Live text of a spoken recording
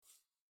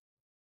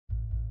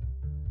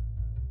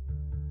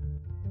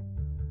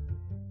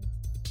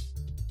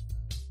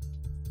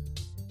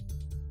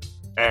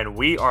And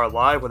we are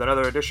live with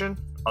another edition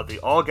of the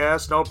All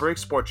Gas No Break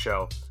Sports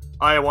Show.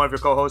 I am one of your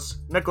co-hosts,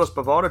 Nicholas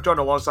Pavona, joined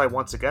alongside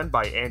once again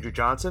by Andrew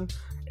Johnson.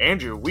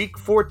 Andrew, Week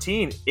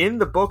 14 in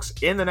the books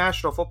in the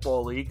National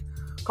Football League.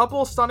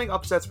 Couple of stunning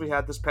upsets we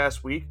had this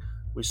past week.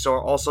 We saw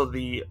also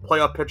the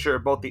playoff picture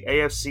of both the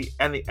AFC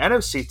and the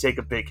NFC take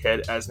a big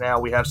hit, as now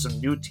we have some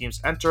new teams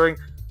entering,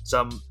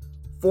 some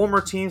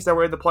former teams that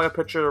were in the playoff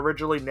picture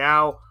originally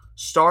now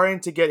starting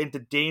to get into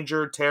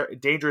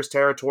dangerous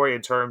territory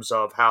in terms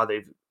of how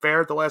they've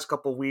fared the last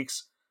couple of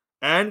weeks.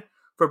 And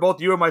for both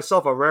you and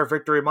myself, a rare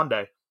victory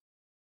Monday.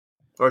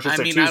 Or I should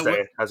say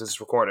Tuesday, as it's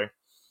recording.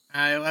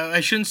 I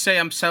shouldn't say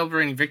I'm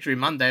celebrating Victory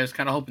Monday. I was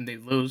kind of hoping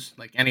they'd lose,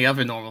 like any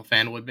other normal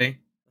fan would be.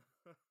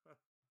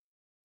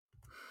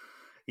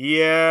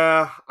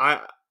 Yeah,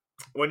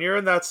 when you're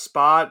in that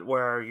spot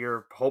where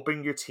you're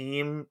hoping your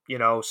team,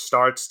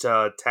 starts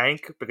to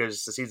tank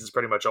because the season's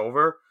pretty much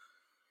over,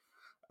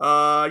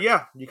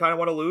 yeah, you kind of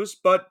want to lose.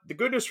 But the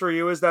good news for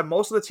you is that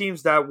most of the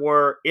teams that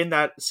were in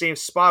that same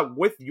spot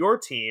with your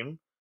team,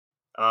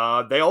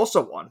 they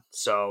also won.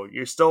 So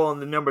you're still in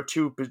the number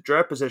 2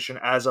 draft position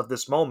as of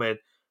this moment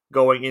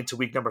going into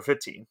week number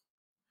 15.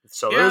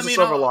 So there's a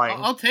silver lining.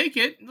 I'll take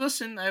it.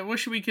 Listen, I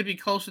wish we could be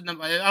closer to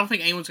them. I don't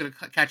think anyone's going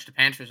to catch the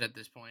Panthers at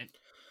this point.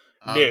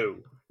 No.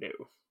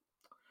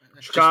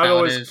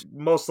 Chicago is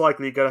most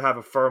likely going to have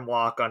a firm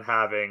lock on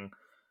having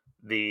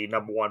the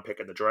number 1 pick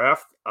in the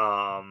draft.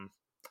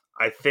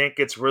 I think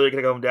it's really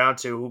going to come down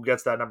to who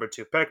gets that number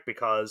 2 pick,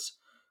 because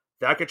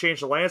that could change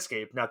the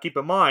landscape. Now, keep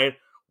in mind,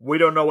 we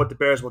don't know what the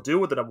Bears will do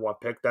with the number 1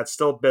 pick. That's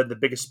still been the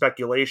biggest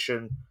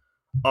speculation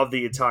of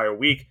the entire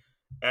week.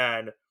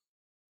 And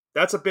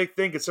that's a big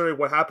thing considering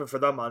what happened for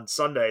them on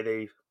Sunday.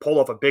 They pulled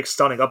off a big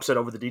stunning upset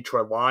over the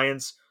Detroit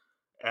Lions.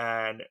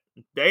 And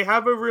they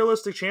have a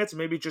realistic chance of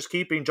maybe just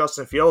keeping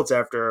Justin Fields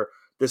after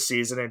this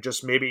season and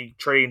just maybe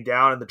trading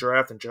down in the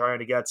draft and trying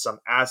to get some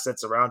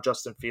assets around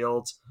Justin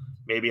Fields.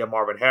 Maybe a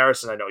Marvin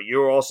Harrison. I know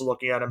you're also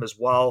looking at him as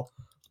well.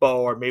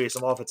 Or maybe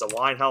some offensive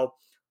line help.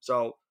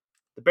 So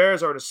the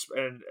Bears are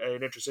in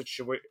an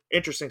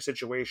interesting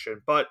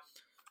situation. But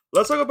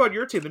let's talk about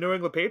your team, the New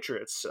England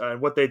Patriots,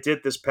 and what they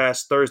did this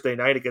past Thursday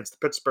night against the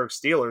Pittsburgh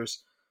Steelers.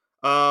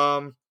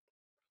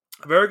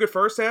 Very good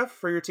first half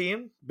for your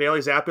team.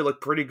 Bailey Zappi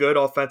looked pretty good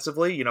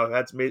offensively.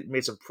 Had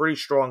made some pretty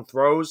strong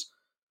throws.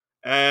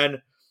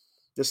 And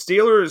the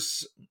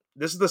Steelers,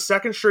 this is the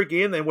second straight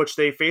game in which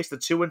they faced a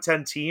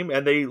 2-10 team,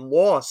 and they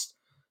lost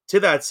to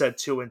that said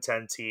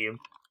 2-10 team.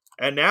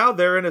 And now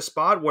they're in a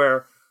spot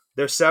where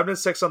they're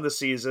 7-6 on the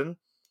season.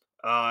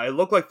 It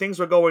looked like things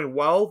were going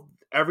well.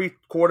 Every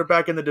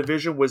quarterback in the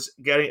division was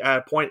getting at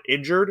a point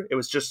injured. It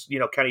was just,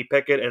 Kenny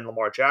Pickett and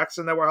Lamar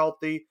Jackson that were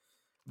healthy.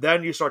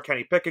 Then you saw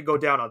Kenny Pickett go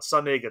down on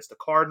Sunday against the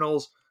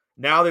Cardinals.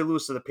 Now they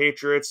lose to the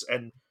Patriots,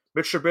 and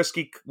Mitch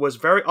Trubisky was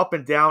very up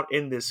and down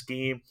in this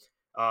game.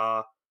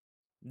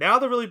 Now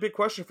the really big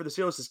question for the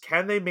Steelers is,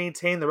 can they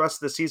maintain the rest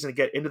of the season and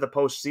get into the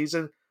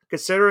postseason,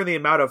 considering the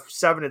amount of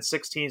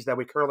 7-6 teams that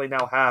we currently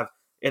now have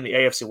in the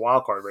AFC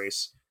wildcard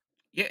race?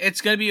 Yeah,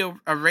 it's going to be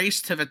a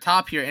race to the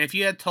top here. And if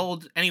you had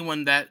told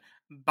anyone that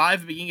by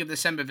the beginning of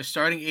December, the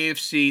starting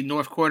AFC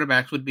North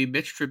quarterbacks would be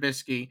Mitch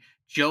Trubisky,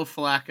 Joe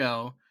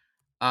Flacco,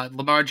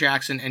 Lamar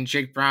Jackson, and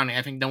Jake Browning,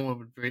 I think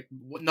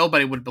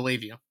nobody would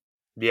believe you.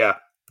 Yeah.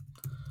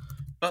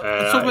 But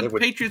let's talk about the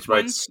Patriots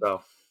win.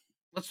 So.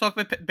 Let's talk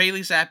about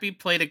Bailey Zappi.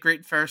 Played a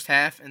great first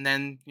half, and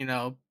then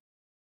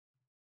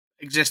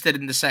existed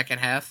in the second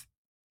half.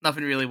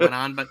 Nothing really went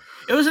on, but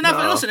it was enough.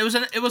 No.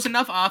 Listen, it was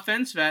enough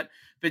offense that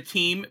the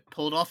team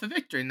pulled off a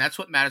victory, and that's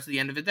what matters at the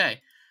end of the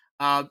day.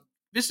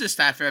 This is a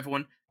stat for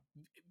everyone.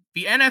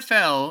 The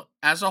NFL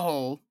as a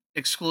whole,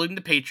 excluding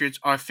the Patriots,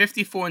 are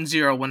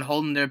 54-0 when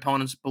holding their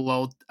opponents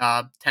below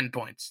 10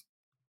 points.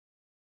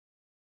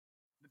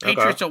 The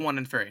Patriots are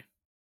 1-3.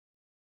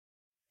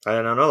 I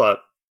didn't know that.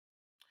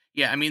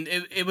 Yeah, I mean,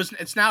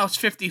 it's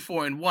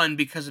 54-1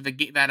 because of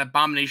that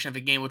abomination of a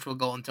game, which we'll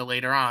go into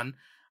later on.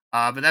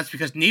 But that's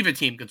because neither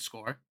team could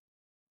score.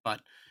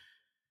 But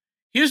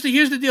here's the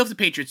deal with the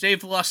Patriots.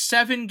 They've lost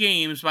 7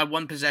 games by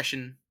 1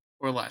 possession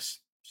or less.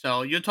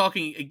 So you're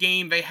talking a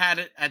game, they had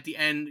it at the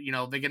end.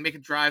 They can make a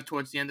drive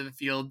towards the end of the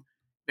field.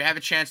 They have a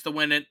chance to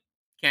win it.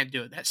 Can't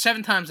do it.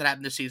 7 times that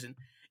happened this season.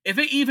 If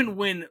they even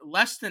win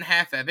less than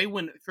half that, they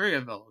win 3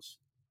 of those.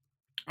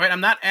 All right,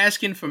 I'm not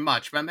asking for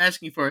much, but I'm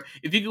asking for,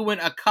 if you could win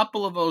a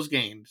couple of those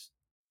games,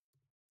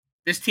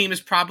 this team is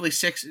probably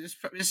 6.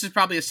 This is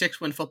probably a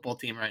 6-win football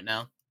team right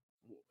now.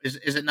 Is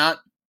it not?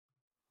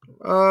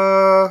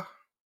 Yeah,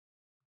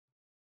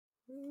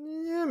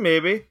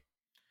 maybe.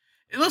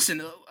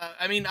 Listen,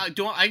 I mean, I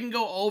can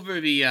go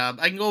over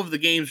the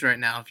games right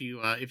now if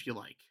you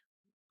like.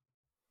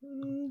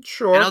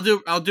 Sure.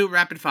 And I'll do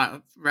rapid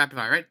fire,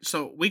 right?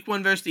 So week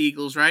 1 versus the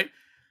Eagles, right?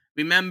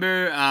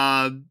 Remember,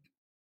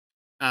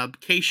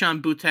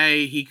 Kayshon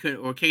Boutte,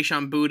 or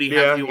Kayshon Boutte,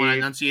 however you want to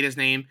enunciate his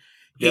name.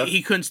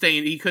 He couldn't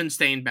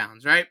stay in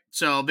bounds, right?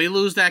 So they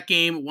lose that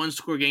game,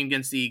 1-score game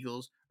against the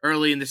Eagles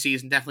early in the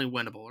season, definitely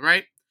winnable,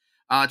 right?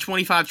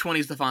 25-20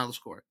 is the final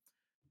score.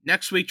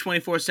 Next week,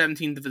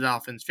 24-17 to the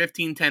Dolphins.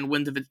 15-10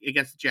 win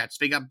against the Jets.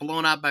 They got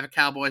blown out by the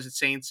Cowboys and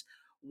Saints.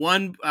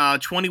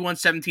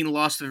 21-17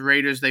 loss to the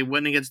Raiders. They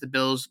win against the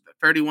Bills.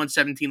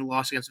 31-17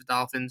 loss against the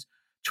Dolphins.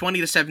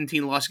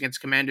 20-17 loss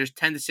against Commanders.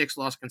 10-6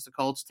 loss against the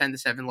Colts.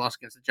 10-7 loss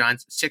against the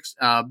Giants.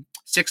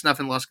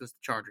 6-0 loss against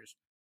the Chargers.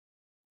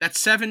 That's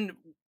 7.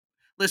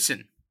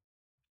 Listen,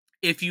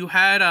 if you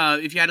had a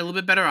little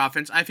bit better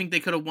offense, I think they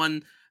could have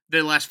won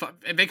their last 5.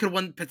 They could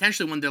have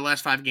potentially won their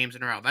last 5 games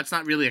in a row. That's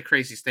not really a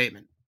crazy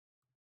statement.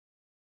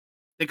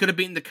 They could have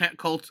beaten the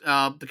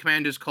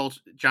Commanders,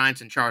 Colts,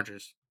 Giants, and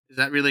Chargers. Is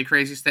that really a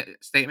crazy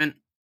statement?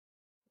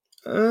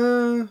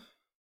 Well,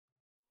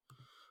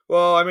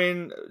 I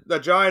mean, the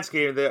Giants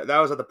game, that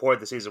was at the point of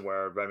the season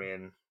where, I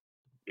mean,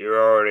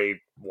 you're already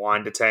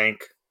wanting to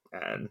tank,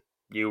 and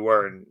you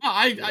weren't.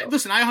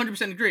 Listen, I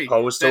 100% agree.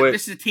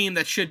 This is a team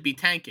that should be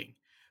tanking.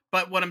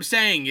 But what I'm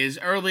saying is,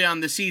 early on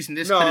the season,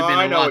 this could have been a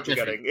lot different. No, I know what you're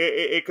getting.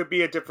 It could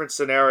be a different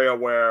scenario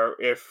where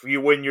if you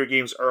win your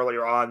games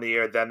earlier on in the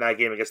year, then that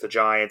game against the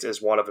Giants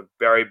is one of a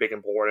very big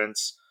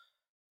importance.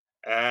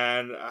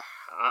 And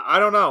I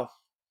don't know.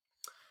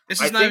 This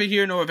is neither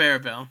here nor there,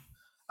 Bill.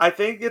 I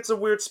think it's a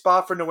weird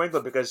spot for New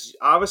England because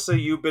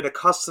obviously you've been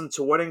accustomed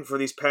to winning for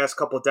these past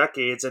couple of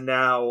decades, and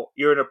now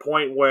you're at a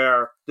point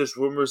where there's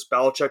rumors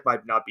Belichick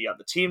might not be on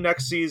the team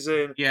next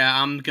season.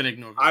 Yeah, I'm gonna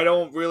ignore that. I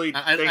don't really.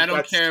 I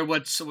don't care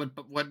what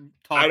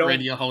talk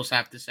radio hosts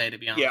have to say. To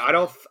be honest, yeah,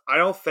 I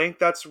don't think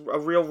that's a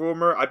real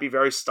rumor. I'd be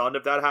very stunned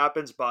if that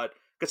happens, but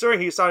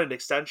considering he signed an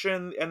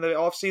extension in the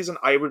offseason,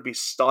 I would be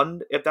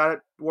stunned if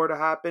that were to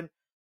happen.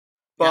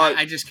 But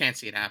I just can't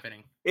see it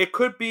happening. It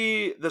could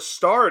be the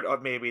start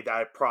of maybe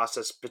that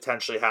process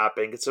potentially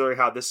happening, considering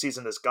how this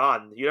season has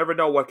gone. You never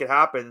know what could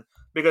happen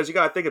because you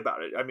got to think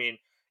about it. I mean,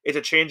 it's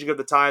a changing of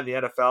the time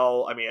in the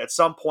NFL. I mean, at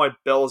some point,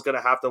 Bill is going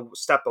to have to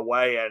step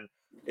away and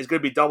is going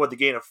to be done with the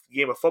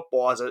game of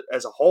football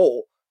as a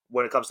whole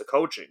when it comes to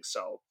coaching.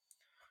 So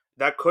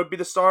that could be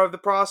the start of the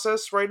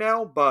process right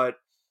now, but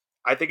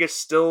I think it's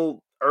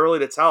still early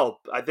to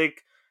tell. I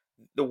think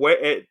the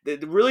way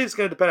it really is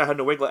going to depend on how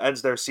New England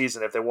ends their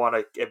season if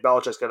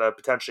Belichick's going to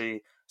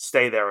potentially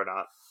stay there or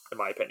not, in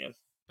my opinion.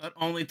 But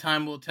only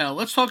time will tell.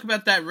 Let's talk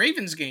about that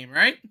Ravens game,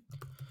 right?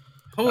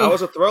 That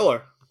was a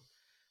thriller.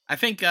 I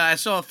think I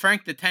saw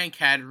Frank the Tank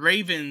had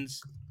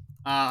Ravens.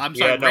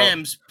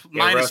 Rams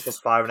minus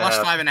plus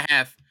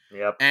 5.5.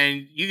 Yep.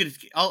 And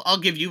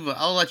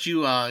I'll let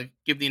you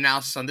give the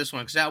analysis on this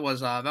one because that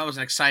was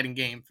an exciting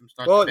game from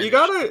start to finish. Well, you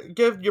gotta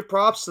give your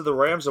props to the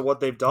Rams and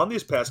what they've done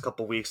these past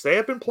couple weeks. They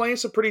have been playing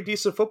some pretty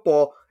decent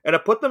football and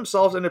have put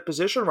themselves in a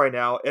position right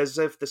now as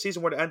if the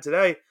season were to end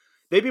today,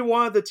 they'd be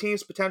one of the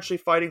teams potentially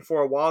fighting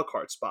for a wild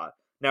card spot.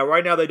 Now,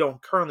 right now, they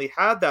don't currently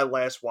have that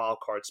last wild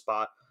card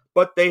spot,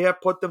 but they have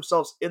put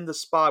themselves in the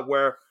spot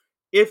where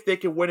if they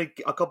can win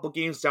a couple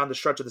games down the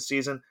stretch of the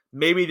season,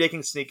 maybe they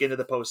can sneak into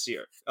the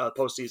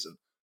postseason.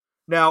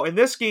 Now, in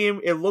this game,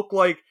 it looked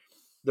like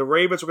the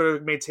Ravens were going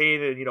to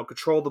maintain and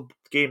control the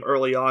game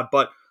early on,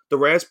 but the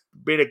Rams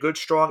made a good,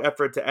 strong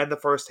effort to end the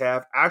first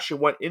half. Actually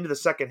went into the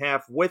second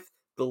half with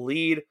the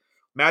lead.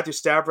 Matthew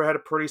Stafford had a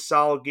pretty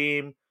solid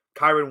game.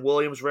 Kyron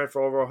Williams ran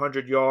for over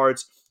 100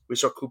 yards. We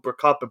saw Cooper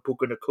Kupp and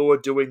Puka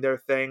Nacua doing their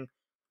thing.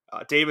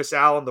 Davis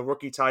Allen, the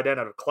rookie tight end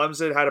out of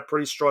Clemson, had a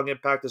pretty strong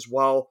impact as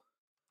well.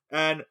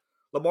 And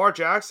Lamar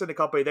Jackson and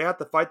company, they had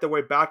to fight their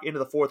way back into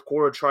the fourth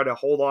quarter to try to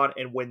hold on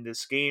and win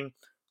this game.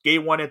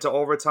 Game went into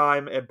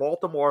overtime, and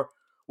Baltimore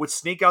would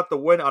sneak out the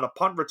win on a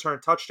punt return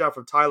touchdown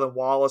from Tylan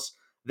Wallace.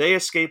 They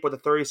escaped with a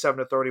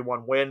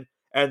 37-31 win,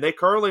 and they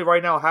currently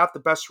right now have the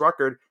best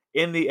record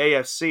in the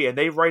AFC, and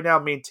they right now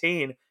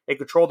maintain and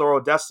control their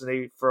own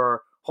destiny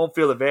for home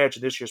field advantage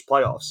in this year's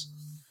playoffs.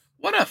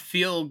 What a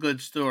feel-good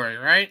story,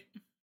 right?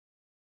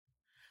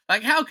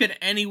 Like, how could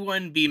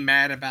anyone be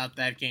mad about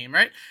that game,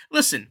 right?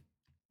 Listen,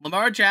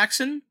 Lamar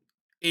Jackson,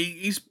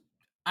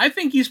 I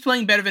think he's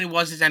playing better than he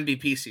was his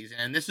MVP season,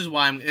 and this is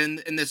why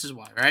this is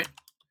why, right?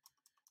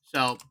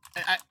 So,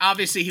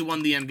 obviously he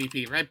won the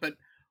MVP, right? But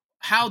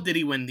how did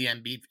he win the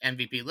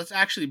MVP? Let's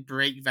actually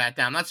break that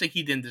down. I'm not saying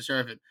he didn't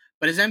deserve it,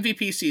 but his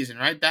MVP season,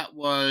 right? That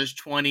was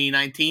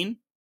 2019.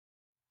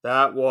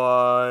 That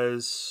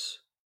was.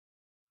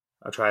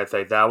 I'm trying to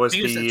think. That was the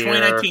year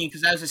 2019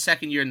 because that was his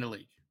second year in the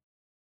league.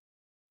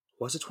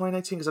 Was it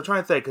 2019? Because I'm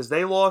trying to think. Because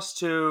they lost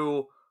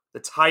to the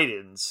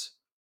Titans,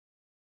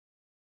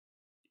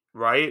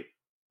 right?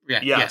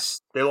 Yeah.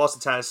 Yes. They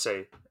lost to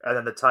Tennessee, and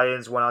then the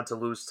Titans went on to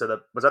lose to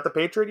the. Was that the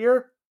Patriot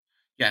year?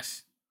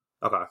 Yes.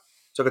 Okay.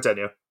 So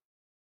continue.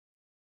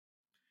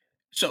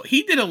 So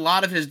he did a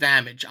lot of his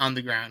damage on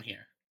the ground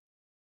here.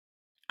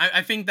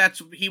 I think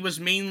he was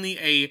mainly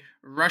a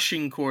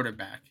rushing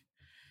quarterback.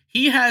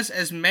 He has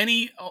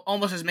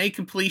almost as many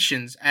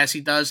completions as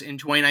he does in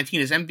 2019,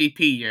 his MVP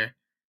year,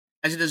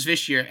 as he does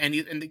this year, and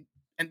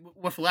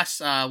with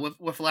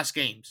less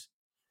games.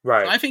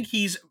 Right. So I think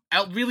he's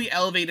really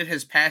elevated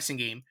his passing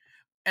game,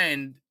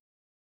 and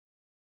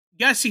you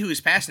gotta see who he's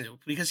passing to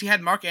because he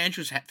had Mark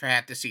Andrews for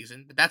half the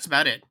season, but that's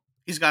about it.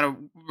 He's got a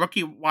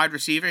rookie wide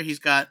receiver. He's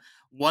got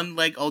one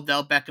leg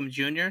Odell Beckham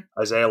Jr.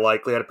 Isaiah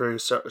Likely had a pretty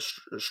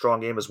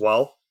strong game as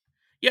well.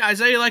 Yeah,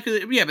 Isaiah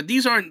Likely. Yeah, but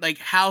these aren't like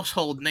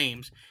household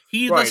names.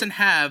 He Right. doesn't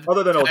have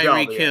Other than Odell,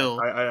 Tyreek but yeah,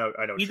 Hill. I know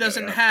He what you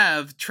doesn't got.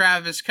 have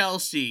Travis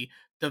Kelsey,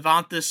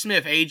 Devonta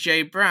Smith,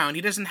 AJ Brown.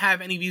 He doesn't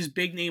have any of these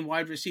big name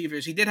wide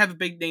receivers. He did have a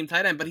big name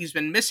tight end, but he's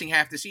been missing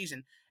half the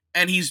season,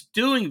 and he's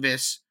doing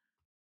this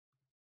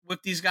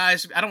with these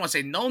guys. I don't want to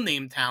say no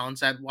name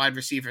talents at wide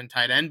receiver and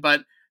tight end,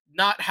 but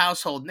not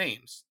household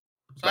names.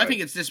 So I Right.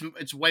 think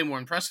it's way more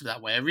impressive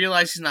that way. I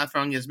realize he's not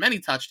throwing as many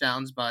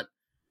touchdowns, but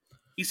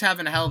he's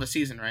having a hell of a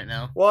season right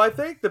now. Well, I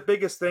think the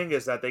biggest thing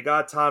is that they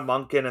got Tom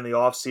Munkin in the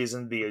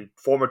offseason, the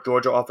former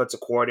Georgia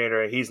offensive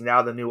coordinator, and he's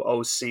now the new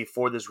OC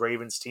for this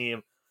Ravens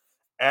team.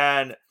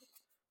 And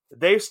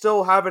they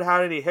still haven't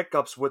had any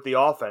hiccups with the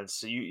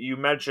offense. You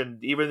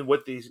mentioned even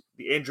with the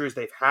injuries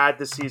they've had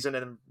this season,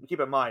 and keep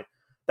in mind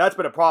that's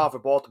been a problem for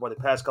Baltimore the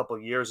past couple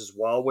of years as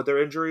well with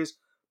their injuries.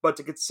 But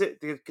to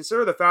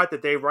consider the fact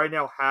that they right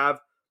now have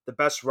the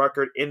best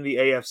record in the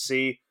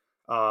AFC,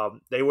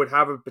 they would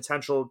have a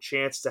potential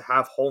chance to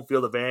have home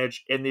field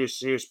advantage in these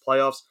series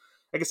playoffs.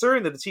 And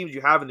considering that the teams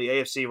you have in the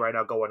AFC right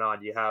now going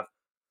on, you have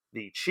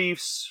the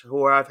Chiefs,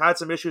 who have had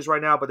some issues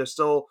right now, but they're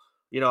still,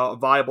 a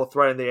viable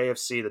threat in the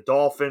AFC. The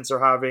Dolphins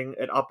are having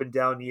an up and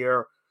down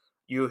year.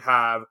 You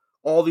have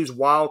all these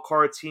wild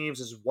card teams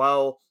as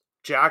well.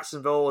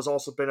 Jacksonville has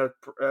also been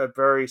a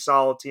very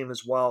solid team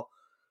as well.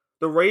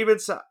 The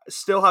Ravens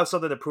still have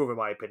something to prove, in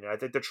my opinion. I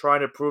think they're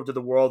trying to prove to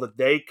the world that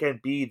they can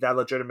be that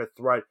legitimate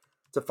threat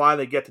to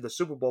finally get to the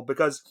Super Bowl,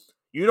 because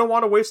you don't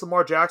want to waste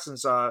Lamar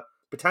Jackson's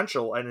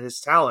potential and his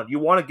talent. You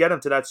want to get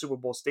him to that Super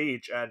Bowl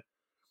stage, and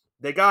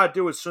they got to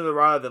do it sooner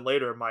rather than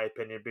later, in my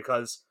opinion,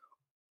 because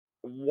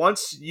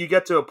once you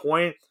get to a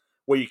point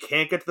where you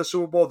can't get to the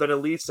Super Bowl, then it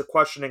leads to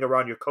questioning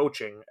around your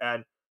coaching.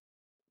 And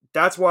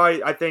that's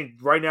why I think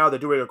right now they're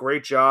doing a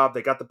great job.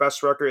 They got the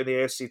best record in the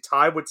AFC,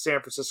 tied with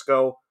San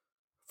Francisco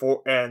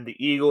and the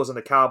Eagles and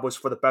the Cowboys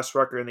for the best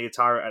record in the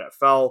entire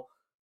NFL.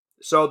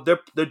 So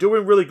they're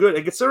doing really good.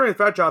 And considering the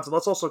fact, Johnson,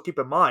 let's also keep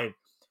in mind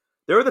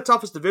they're the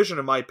toughest division,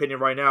 in my opinion,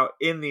 right now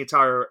in the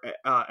entire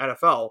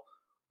NFL.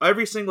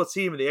 Every single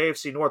team in the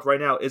AFC North right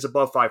now is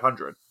above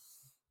 500.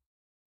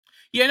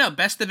 Yeah, no,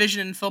 best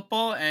division in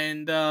football.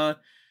 And do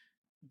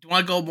you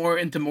want to go more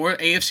into more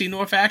AFC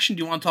North action?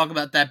 Do you want to talk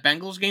about that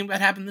Bengals game that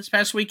happened this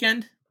past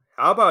weekend?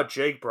 How about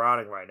Jake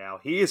Browning right now?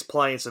 He is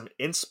playing some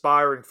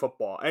inspiring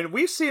football. And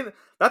we've seen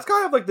that's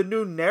kind of like the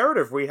new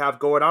narrative we have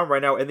going on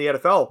right now in the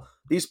NFL.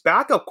 These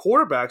backup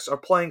quarterbacks are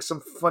playing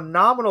some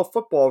phenomenal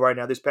football right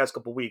now these past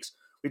couple weeks.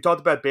 We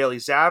talked about Bailey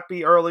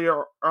Zappi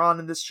earlier on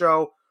in this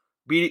show,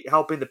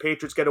 helping the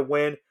Patriots get a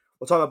win.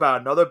 We'll talk about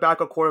another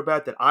backup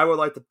quarterback that I would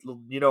like to,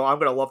 I'm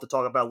going to love to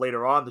talk about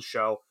later on the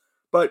show.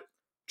 But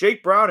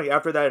Jake Browning,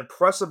 after that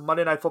impressive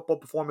Monday Night Football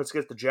performance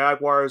against the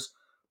Jaguars,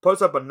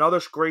 puts up another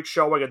great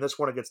showing, and this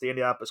one against the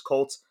Indianapolis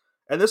Colts.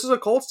 And this is a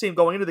Colts team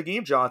going into the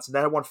game, Johnson,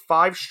 that had won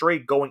 5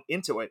 straight going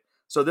into it.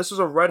 So this is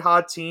a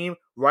red-hot team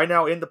right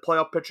now in the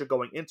playoff picture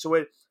going into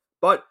it.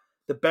 But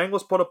the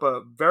Bengals put up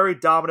a very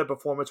dominant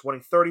performance,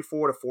 winning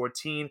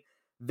 34-14.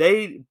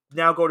 They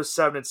now go to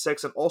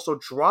 7-6 and also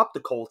drop the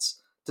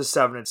Colts to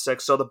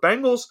 7-6. So the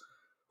Bengals,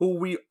 who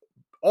we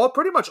all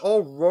pretty much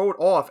all wrote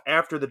off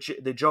after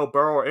the Joe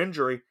Burrow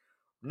injury,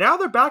 now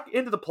they're back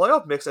into the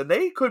playoff mix, and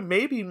they could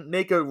maybe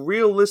make a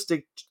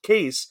realistic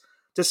case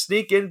to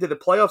sneak into the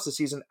playoffs this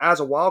season as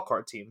a wild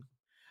card team.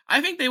 I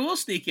think they will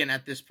sneak in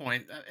at this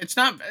point. It's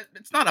not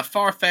a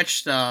far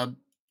fetched.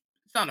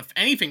 It's not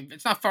anything.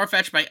 It's not far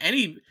fetched by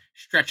any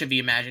stretch of the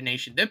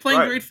imagination. They're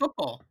playing great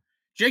football.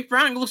 Jake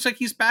Browning looks like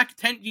he's back.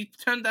 He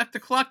turned back the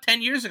clock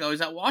 10 years ago.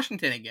 He's at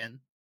Washington again.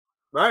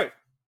 Right.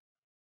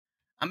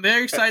 I'm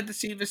very excited to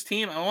see this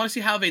team. I want to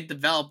see how they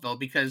develop though,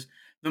 because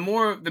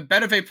the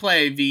better they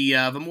play,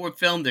 the more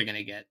film they're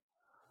gonna get.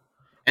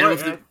 And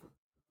right,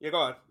 go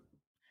on.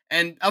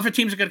 And other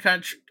teams are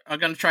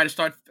gonna try to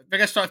start. They're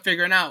gonna start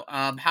figuring out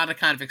how to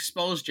kind of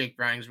expose Jake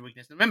Browning's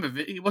weakness. Remember,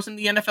 he wasn't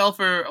in the NFL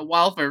for a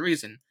while for a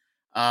reason.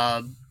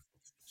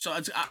 So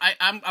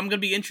I'm gonna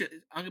be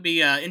interested. I'm gonna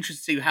be interested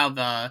to see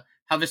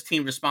how this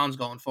team responds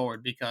going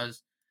forward,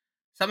 because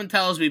something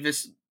tells me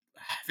this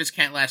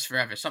can't last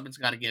forever. Something's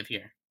got to give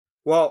here.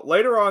 Well,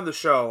 later on in the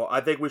show,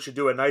 I think we should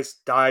do a nice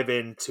dive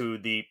into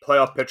the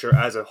playoff picture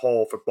as a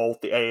whole for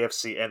both the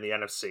AFC and the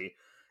NFC.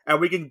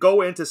 And we can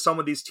go into some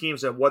of these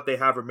teams and what they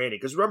have remaining.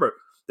 Because remember,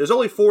 there's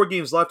only 4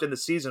 games left in the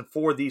season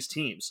for these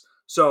teams.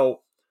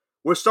 So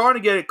we're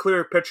starting to get a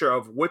clearer picture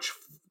of which,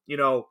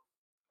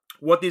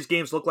 what these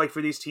games look like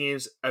for these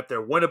teams, if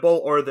they're winnable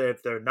or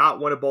if they're not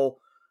winnable.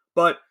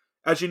 But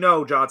as you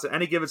know, Johnson,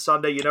 any given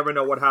Sunday, you never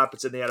know what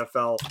happens in the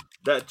NFL.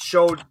 That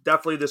showed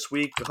definitely this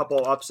week a couple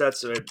of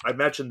upsets. I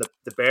mentioned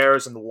the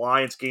Bears and the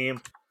Lions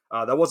game.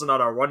 That wasn't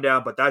on our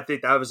rundown, but I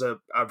think that was a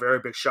very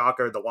big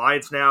shocker. The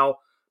Lions now,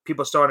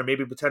 people starting to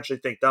maybe potentially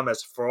think them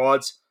as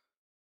frauds.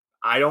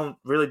 I don't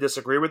really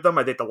disagree with them.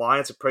 I think the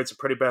Lions have played some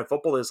pretty bad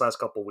football this last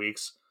couple of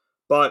weeks.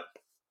 But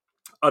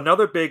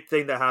another big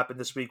thing that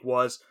happened this week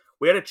was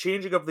we had a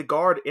changing of the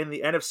guard in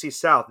the NFC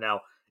South.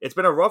 Now, it's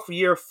been a rough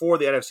year for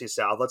the NFC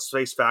South. Let's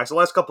face facts. The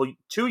last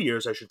 2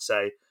 years, I should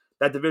say,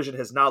 that division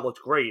has not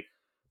looked great.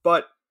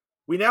 But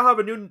we now have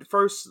a new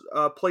first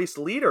place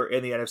leader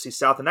in the NFC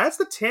South, and that's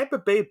the Tampa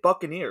Bay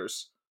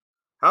Buccaneers.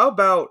 How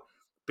about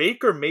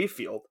Baker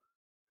Mayfield?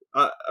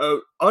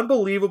 An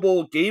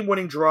unbelievable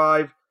game-winning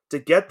drive to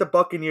get the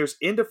Buccaneers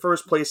into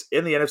first place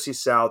in the NFC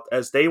South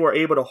as they were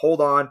able to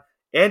hold on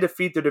and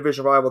defeat their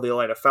division rival, the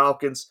Atlanta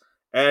Falcons.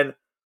 And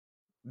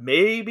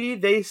maybe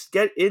they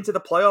get into the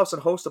playoffs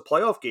and host a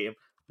playoff game.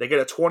 They get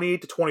a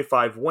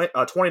 28-25 win,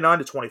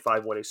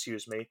 29-25 win,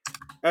 excuse me.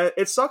 And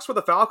it sucks for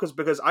the Falcons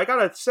because I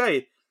gotta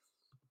say,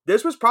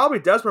 this was probably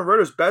Desmond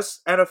Ritter's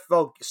best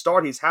NFL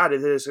start he's had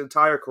in his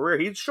entire career.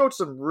 He showed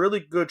some really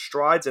good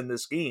strides in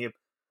this game,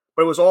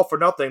 but it was all for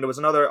nothing. There was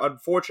another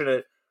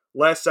unfortunate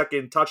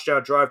last-second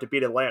touchdown drive to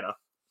beat Atlanta.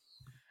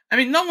 I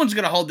mean, no one's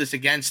going to hold this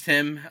against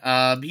him.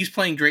 He's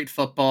playing great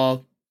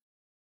football.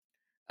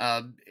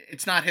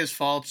 It's not his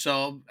fault.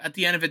 So at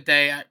the end of the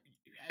day,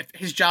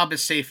 his job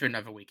is safe for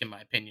another week, in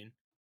my opinion.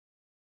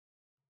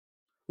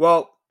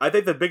 Well, I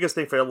think the biggest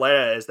thing for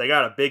Atlanta is they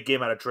got a big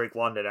game out of Drake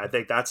London. I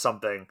think that's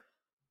something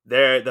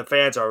the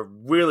fans are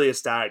really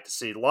ecstatic to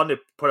see. London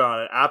put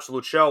on an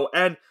absolute show.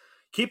 And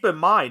keep in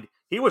mind,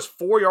 he was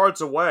 4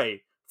 yards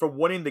away from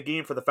winning the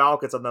game for the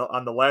Falcons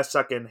on the last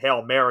second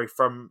Hail Mary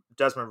from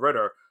Desmond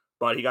Ridder,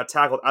 but he got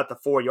tackled at the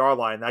 4-yard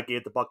line. That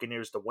gave the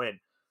Buccaneers the win.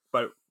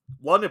 But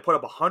London put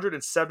up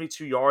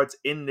 172 yards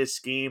in this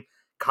game.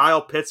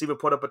 Kyle Pitts even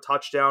put up a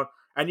touchdown.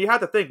 And you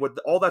have to think, with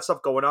all that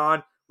stuff going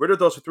on, Ridder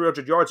throws for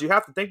 300 yards, you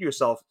have to think to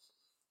yourself,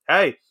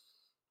 hey,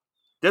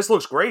 this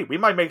looks great. We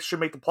should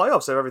make the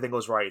playoffs if everything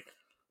goes right.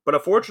 But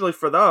unfortunately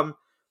for them,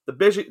 the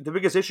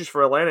biggest issues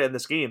for Atlanta in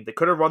this game, they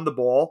couldn't run the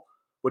ball,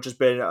 which has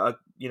been a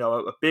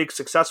big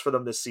success for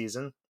them this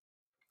season.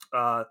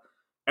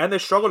 And they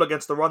struggled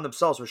against the run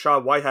themselves.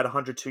 Rachaad White had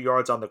 102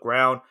 yards on the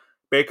ground.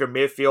 Baker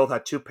Mayfield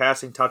had 2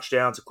 passing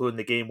touchdowns, including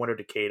the game winner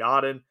to Cade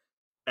Otton.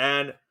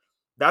 And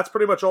that's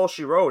pretty much all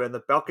she wrote. And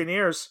the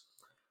Buccaneers,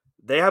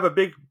 they have a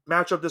big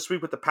matchup this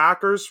week with the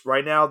Packers.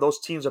 Right now, those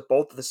teams are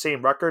both the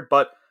same record,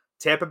 but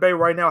Tampa Bay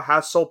right now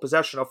has sole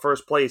possession of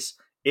first place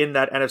in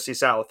that NFC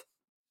South.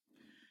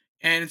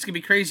 And it's going to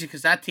be crazy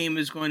because that team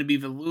is going to be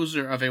the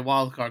loser of a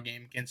wildcard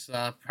game against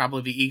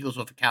probably the Eagles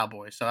or the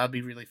Cowboys. So that'd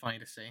be really funny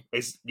to see.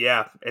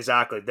 Yeah,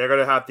 exactly. They're going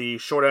to have the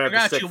short end of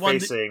the stick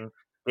facing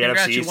the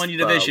NFC East. You won your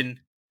division.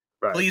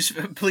 Right.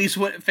 Please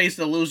face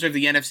the loser of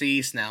the NFC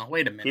East now.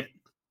 Wait a minute.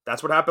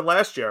 That's what happened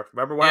last year.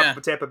 Remember what happened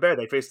with Tampa Bay?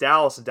 They faced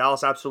Dallas, and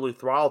Dallas absolutely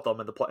throttled them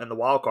in the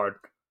wild card.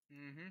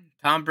 Mm-hmm.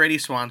 Tom Brady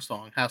swan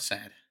song. How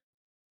sad.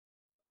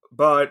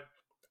 But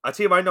a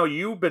team I know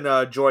you've been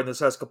enjoying this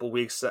last couple of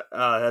weeks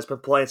has been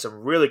playing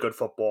some really good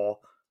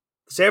football.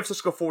 The San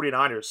Francisco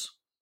 49ers.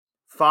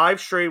 5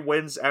 straight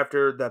wins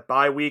after that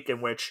bye week, in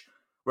which,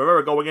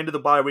 remember, going into the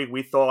bye week,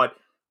 we thought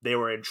they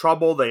were in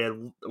trouble. They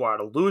were on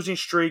a losing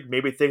streak.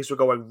 Maybe things were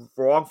going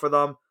wrong for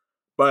them.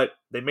 But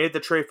they made the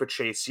trade for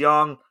Chase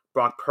Young.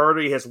 Brock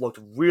Purdy has looked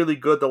really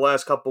good the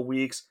last couple of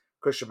weeks.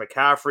 Christian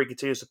McCaffrey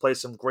continues to play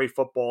some great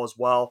football as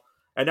well.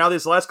 And now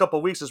these last couple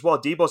of weeks as well,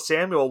 Deebo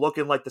Samuel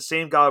looking like the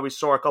same guy we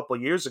saw a couple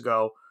of years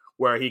ago,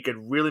 where he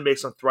could really make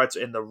some threats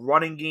in the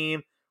running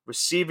game,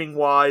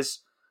 receiving-wise.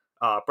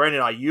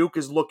 Brandon Ayuk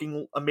is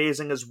looking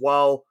amazing as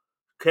well.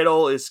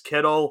 Kittle is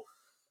Kittle.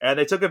 And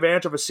they took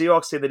advantage of a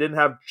Seahawks team. They didn't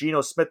have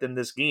Geno Smith in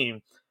this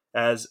game,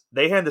 as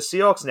they hand the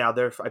Seahawks now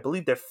I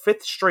believe their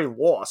 5th straight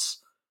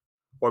loss,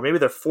 or maybe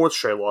their 4th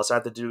straight loss. I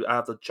have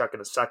to check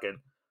in a second.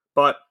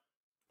 But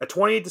a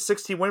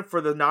 28-16 win for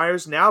the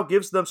Niners now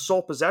gives them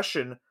sole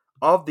possession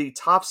of the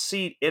top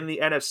seed in the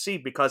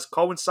NFC, because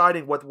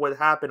coinciding with what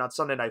happened on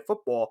Sunday Night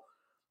Football,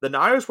 the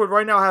Niners would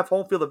right now have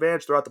home field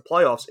advantage throughout the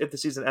playoffs if the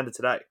season ended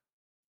today.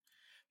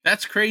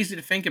 That's crazy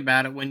to think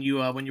about it when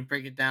you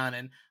break it down.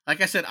 And like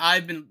I said,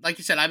 I've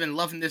been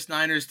loving this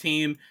Niners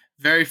team.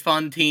 Very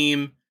fun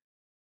team.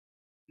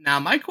 Now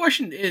my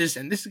question is,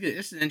 and this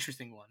is an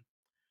interesting one.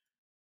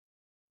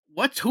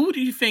 Who do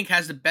you think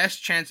has the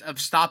best chance of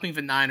stopping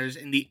the Niners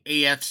in the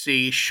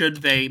AFC should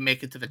they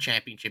make it to the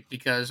championship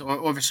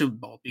or the Super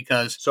Bowl?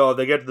 Because so if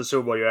they get to the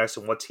Super Bowl, you're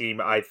asking what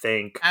team I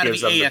think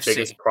gives them the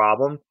biggest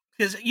problem.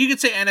 Because you could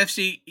say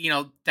NFC,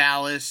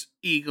 Dallas,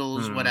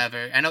 Eagles,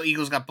 whatever. I know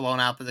Eagles got blown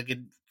out, but they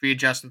could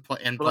readjust and play.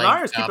 The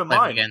Niners, keep in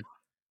mind, again.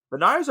 The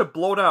Niners have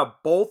blown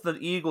out both the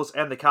Eagles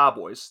and the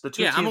Cowboys. The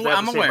two teams that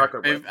have the same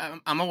record with.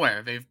 I'm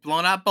aware. They've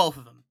blown out both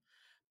of them.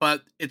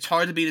 But it's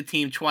hard to beat a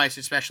team twice,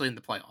 especially in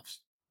the playoffs.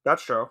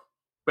 That's true.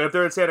 But if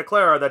they're in Santa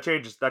Clara, that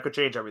could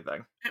change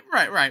everything.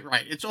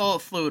 Right. It's all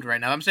fluid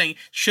right now. I'm saying,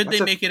 should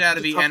they make it out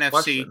of the NFC,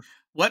 question.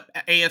 What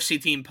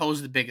AFC team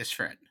poses the biggest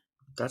threat?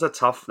 That's a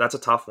tough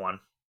one.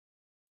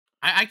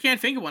 I can't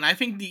think of one. I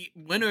think the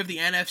winner of the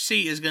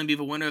NFC is going to be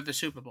the winner of the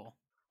Super Bowl.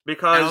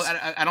 Because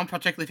I don't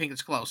particularly think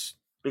it's close.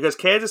 Because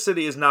Kansas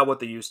City is not what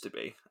they used to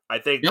be. I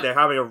think they're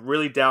having a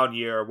really down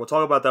year. We'll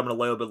talk about them a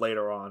little bit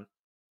later on.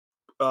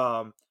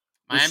 Miami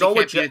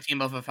can't beat a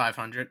team over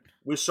 500.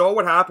 We saw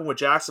what happened when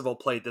Jacksonville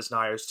played this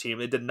Niners team.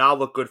 It did not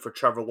look good for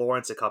Trevor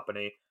Lawrence and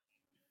company.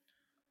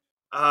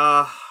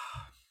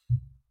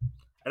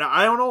 And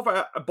I don't know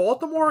if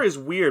Baltimore is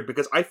weird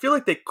because I feel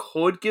like they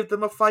could give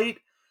them a fight,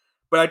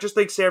 but I just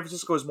think San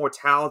Francisco is more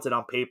talented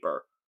on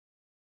paper.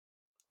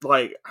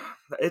 Like,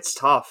 it's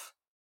tough.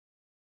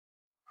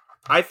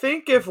 I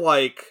think if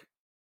like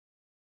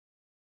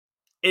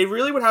it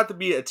really would have to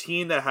be a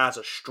team that has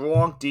a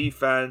strong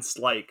defense,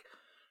 like,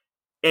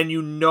 and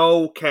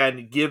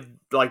can give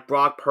like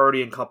Brock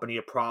Purdy and company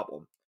a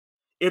problem.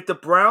 If the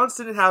Browns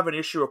didn't have an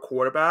issue at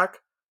quarterback,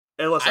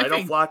 and listen, I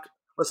think I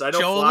know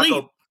Joe Elite.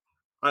 Flacco.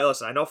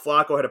 I know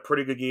Flacco had a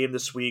pretty good game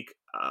this week.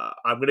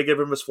 I'm going to give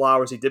him his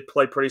flowers. He did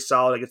play pretty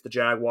solid against the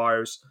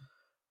Jaguars,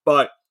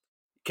 but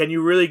can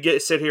you really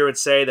sit here and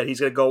say that he's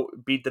going to go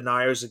beat the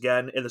Niners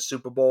again in the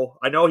Super Bowl?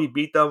 I know he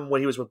beat them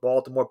when he was with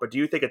Baltimore, but do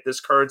you think at this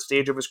current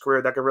stage of his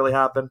career that could really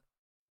happen?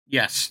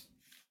 Yes.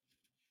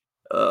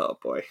 Oh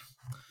boy.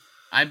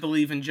 I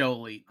believe in Joe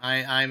Elite.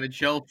 I'm a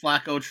Joe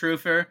Flacco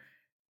truther.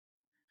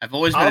 I've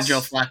always been I'll, a Joe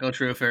Flacco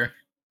truther.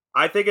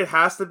 I think it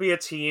has to be a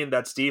team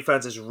that's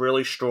defense is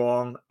really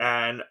strong,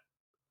 and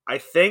I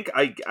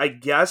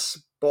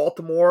guess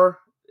Baltimore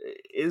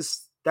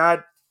is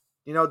that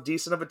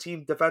decent of a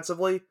team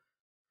defensively,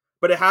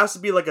 but it has to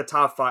be like a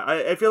top five.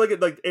 I feel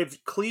like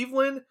if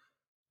Cleveland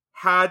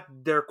had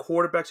their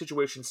quarterback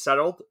situation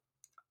settled,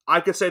 I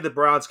could say the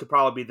Browns could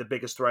probably be the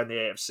biggest threat in the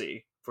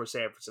AFC for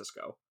San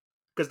Francisco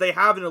because they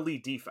have an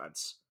elite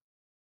defense.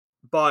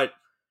 But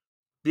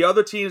the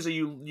other teams that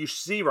you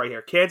see right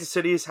here, Kansas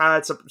City's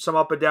had some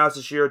up and downs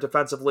this year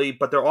defensively,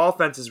 but their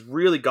offense has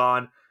really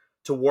gone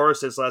to worse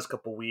this last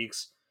couple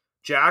weeks.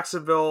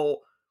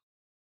 Jacksonville,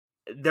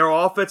 their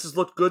offenses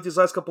looked good these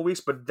last couple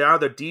weeks, but now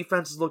their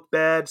defenses look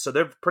bad, so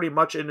they're pretty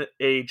much in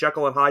a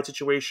Jekyll and Hyde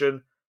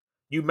situation.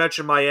 You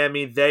mentioned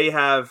Miami; they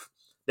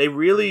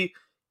really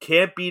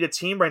can't beat a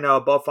team right now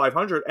above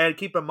 500. And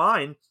keep in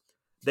mind,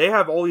 they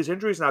have all these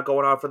injuries now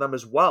going on for them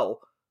as well,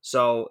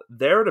 so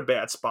they're in a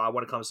bad spot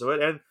when it comes to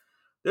it. And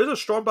there's a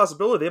strong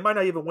possibility they might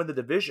not even win the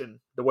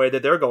division the way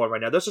that they're going right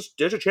now. There's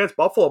a chance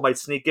Buffalo might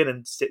sneak in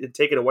and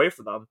take it away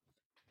from them.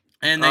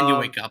 And then you Um,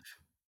 wake up.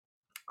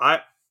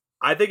 I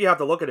I think you have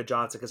to look at it,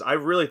 Johnson, because I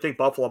really think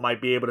Buffalo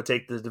might be able to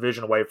take the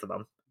division away from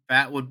them.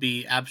 That would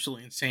be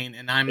absolutely insane.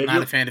 And I'm If not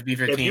a you fan of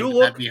either if team, you but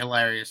that'd look, be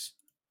hilarious.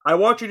 I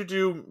want you to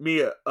do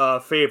me a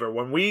favor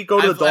when we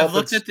go to the I've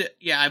looked Dolphins. at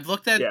I've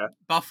looked at Yeah,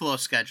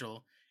 Buffalo's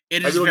schedule.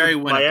 It have is you looked very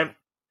at Miami?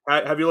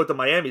 winnable. Have you looked at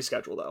Miami's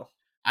schedule though?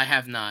 I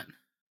have not.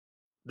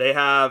 They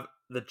have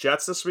the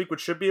Jets this week,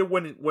 which should be a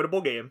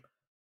winnable game,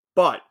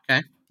 but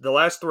Okay. the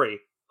last three: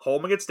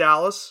 home against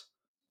Dallas,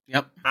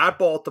 Yep. at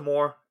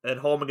Baltimore, and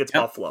home against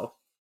Yep. Buffalo.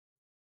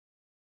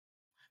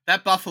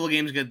 That Buffalo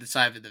game is going to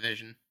decide the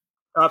division.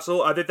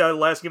 Absolutely, I think that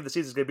last game of the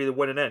season is going to be the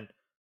winning end.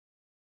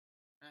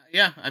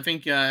 Yeah, I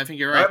think you're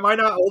right. That might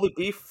not only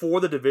be for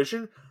the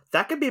division;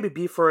 that could maybe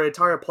be for an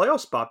entire playoff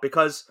spot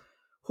because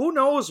who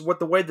knows what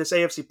the way this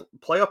AFC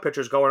playoff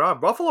picture is going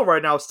on. Buffalo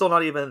right now is still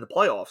not even in the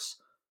playoffs,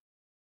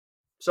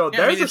 so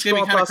Yeah, I mean there's a it's going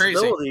to be strong kind of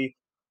crazy. possibility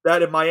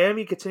that if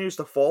Miami continues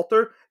to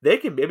falter, they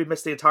can maybe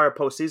miss the entire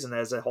postseason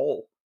as a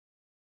whole.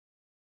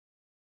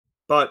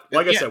 But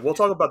like I Yeah, said, we'll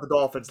talk about the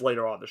Dolphins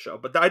later on the show.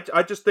 But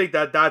I just think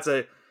that that's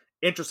a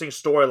interesting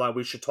storyline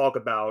we should talk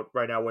about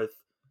right now with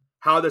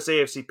how this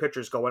AFC picture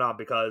is going on.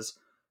 Because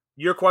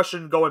your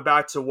question going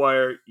back to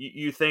where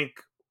you think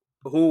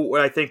who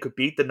I think could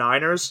beat the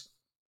Niners,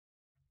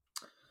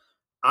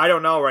 I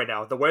don't know right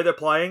now. The way they're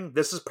playing,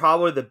 this is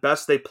probably the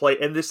best they play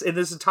in this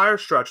entire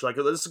stretch. Like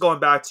this is going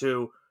back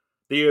to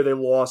the year they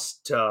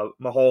lost to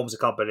Mahomes and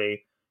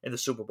company in the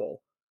Super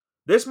Bowl.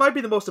 This might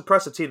be the most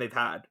impressive team they've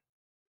had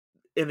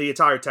in the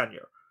entire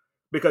tenure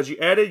because you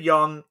added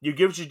Young, you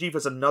give your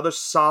defense another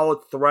solid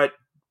threat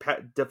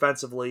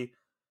defensively,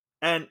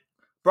 and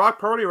Brock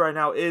Purdy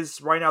is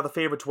right now the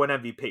favorite to win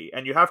MVP,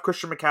 and you have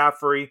Christian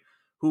McCaffrey,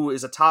 who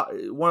is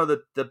one of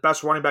the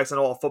best running backs in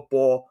all of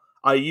football.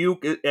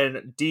 Ayuk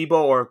and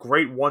Debo are a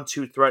great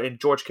 1-2 threat, and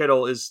George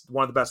Kittle is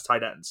one of the best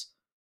tight ends.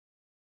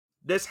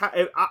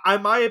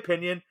 In my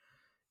opinion,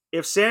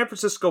 if San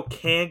Francisco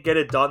can't get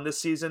it done this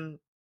season,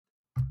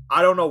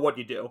 I don't know what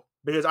you do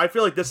because I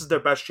feel like this is their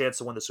best chance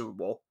to win the Super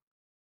Bowl.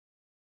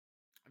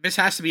 this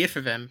has to be it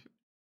for them.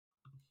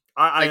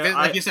 I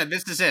Like you said,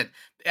 this is it.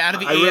 Out of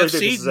the I really think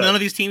this AFC, is none it. of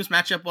these teams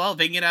match up well. If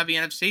they can get out of the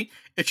NFC,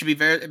 they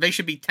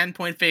should be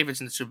 10-point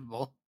favorites in the Super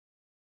Bowl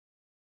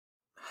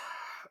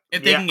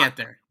if they Yeah, can get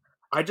there.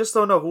 I just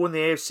don't know who in the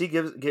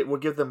AFC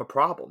would give them a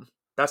problem.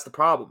 That's the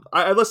problem.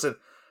 I listen.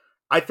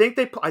 I think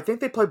they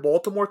play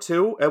Baltimore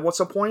too at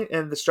some point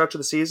in the stretch of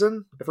the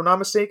season, if I'm not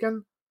mistaken.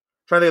 I'm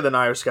trying to think of the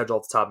Niners schedule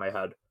off the top of my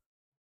head.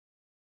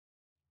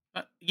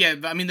 Yeah,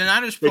 but, I mean the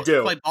Niners They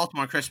do. play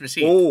Baltimore Christmas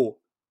Eve. Oh,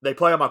 they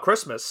play them on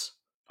Christmas.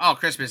 Oh,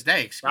 Christmas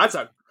Day. Excuse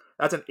me.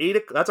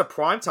 That's a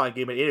primetime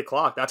game at 8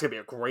 o'clock. That's gonna be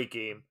a great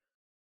game.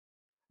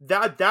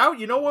 That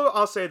you know what?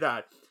 I'll say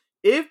that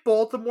if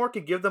Baltimore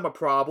can give them a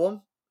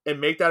problem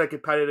and make that a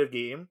competitive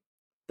game,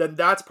 then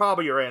that's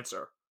probably your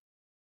answer.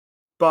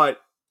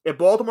 But if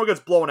Baltimore gets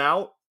blown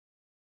out,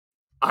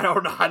 I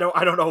don't know. I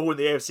don't know who in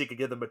the AFC could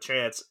give them a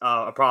chance,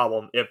 a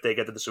problem if they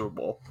get to the Super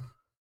Bowl.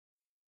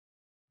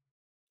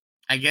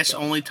 I guess So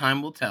only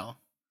time will tell.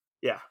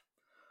 Yeah,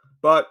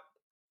 but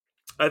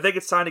I think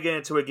it's time to get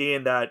into a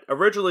game that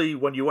originally,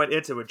 when you went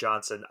into it,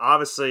 Johnson,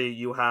 obviously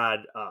you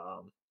had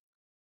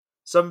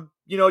some,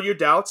 your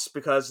doubts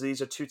because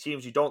these are two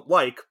teams you don't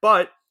like,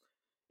 but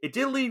it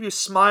did leave you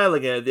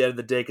smiling at the end of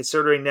the day,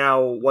 considering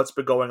now what's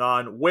been going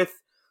on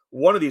with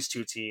one of these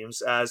two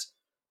teams. As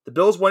the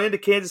Bills went into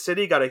Kansas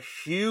City, got a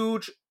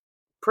huge,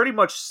 pretty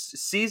much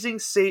saving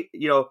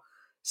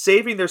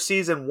their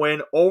season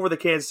win over the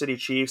Kansas City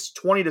Chiefs,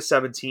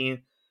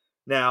 20-17.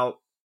 Now,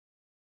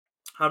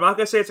 I'm not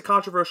gonna say it's a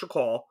controversial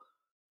call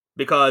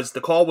because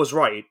the call was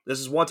right. This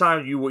is one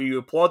time you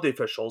applaud the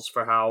officials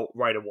for how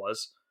right it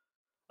was.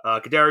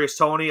 Kadarius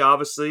Toney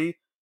obviously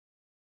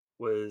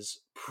was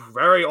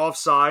very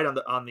offside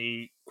on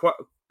the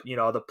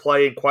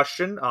play in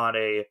question on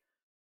a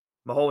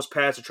Mahomes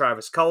pass to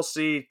Travis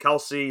Kelce.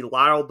 Kelce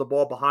lateraled the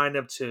ball behind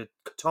him to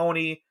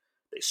Toney.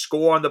 They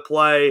score on the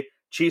play.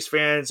 Chiefs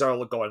fans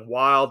are going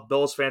wild.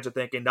 Bills fans are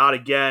thinking, not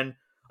again.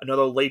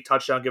 Another late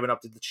touchdown given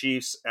up to the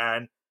Chiefs.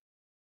 And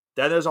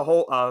then there's a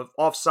whole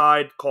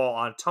offside call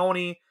on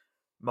Toney.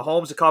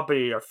 Mahomes and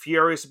company are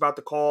furious about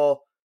the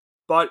call.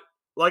 But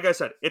like I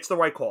said, it's the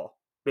right call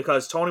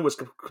because Toney was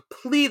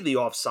completely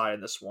offside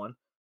in this one.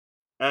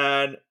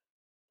 And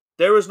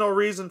there was no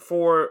reason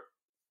for,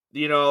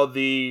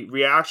 the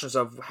reactions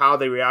of how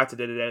they reacted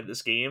at the end of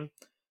this game.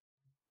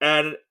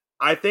 And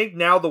I think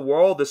now the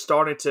world is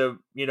starting to,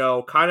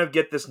 kind of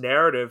get this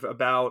narrative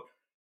about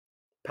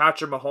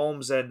Patrick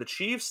Mahomes and the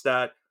Chiefs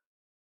that,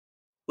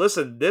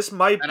 listen, this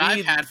might that I've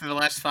be, had for the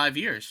last 5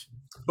 years.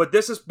 but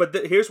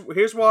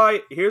here's what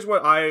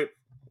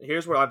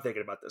I'm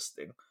thinking about this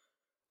thing.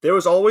 There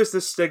was always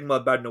this stigma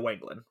about New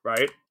England,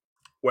 right?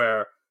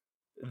 Where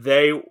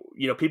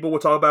people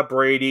would talk about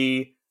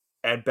Brady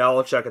and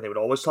Belichick, and they would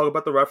always talk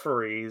about the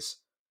referees.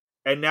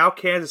 And now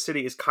Kansas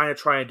City is kind of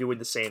trying to do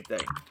the same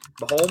thing.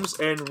 Mahomes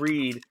and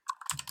Reed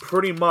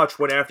pretty much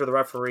went after the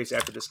referees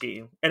after this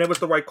game, and it was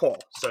the right call.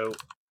 So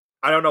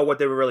I don't know what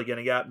they were really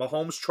getting at.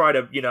 Mahomes tried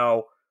to,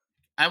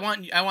 I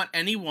want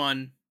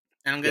anyone,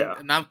 and yeah,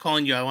 I'm not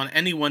calling you. I want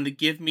anyone to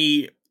give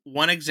me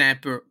one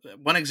example.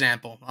 One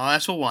example. I'll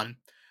ask for one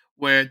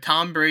where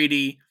Tom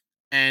Brady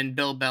and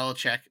Bill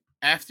Belichick,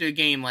 after a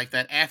game like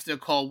that, after a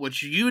call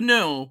which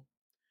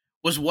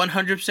was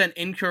 100%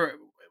 incorrect,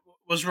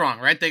 was wrong,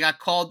 right? They got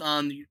called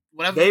on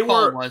whatever the they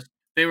call were was.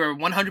 They were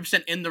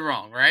 100% in the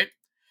wrong, right?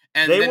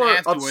 And they then were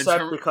afterwards,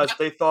 upset because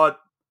they thought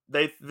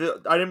I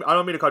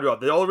don't mean to cut you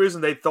off. The only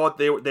reason they thought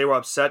they were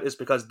upset is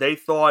because they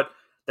thought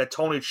that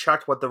Tony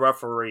checked with the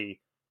referee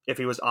if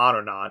he was on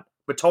or not,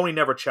 but Tony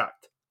never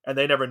checked, and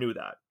they never knew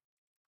that.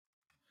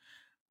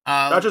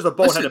 That's just a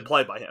boneheaded listen,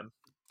 play by him.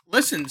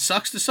 Listen,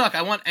 sucks to suck.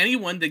 I want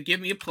anyone to give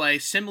me a play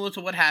similar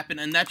to what happened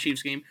in that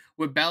Chiefs game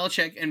with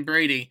Belichick and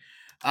Brady.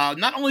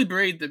 Not only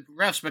Brady the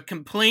refs, but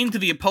complain to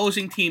the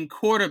opposing team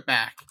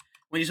quarterback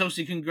when he's supposed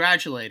to be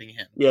congratulating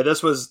him. Yeah,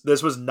 this was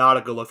not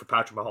a good look for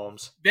Patrick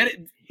Mahomes. He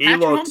Patrick Mahomes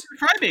looked, is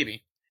a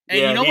crybaby, and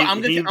you yeah, know what?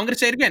 I'm gonna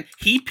say it again.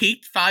 He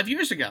peaked 5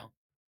 years ago.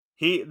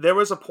 there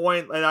was a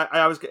point, and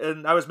I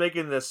was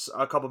making this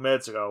a couple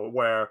minutes ago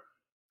where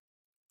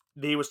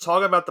he was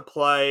talking about the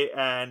play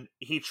and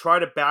he tried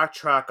to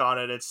backtrack on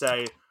it and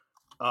say,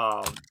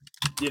 I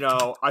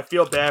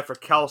feel bad for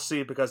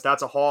Kelce because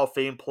that's a Hall of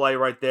Fame play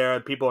right there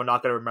and people are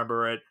not going to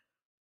remember it.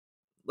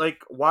 Like,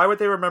 why would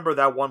they remember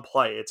that one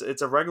play?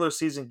 It's a regular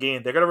season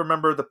game. They're going to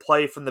remember the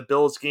play from the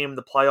Bills game in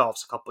the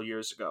playoffs a couple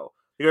years ago.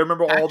 They're going to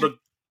remember all Patrick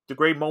the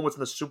great moments in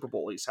the Super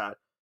Bowl he's had.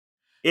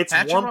 It's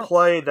Patrick one Mahomes.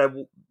 play that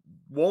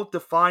won't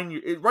define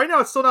you. Right now,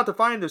 it's still not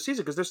defining their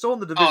season because they're still in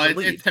the division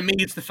lead. To me,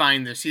 it's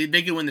defining this.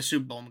 They could win the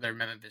Super Bowl. I'm gonna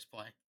remember this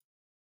play.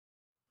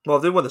 Well,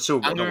 if they win the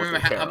Super Bowl, I'm no gonna one's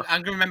going remember. to care.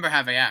 I'm gonna remember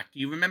how they act.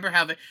 You remember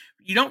how they.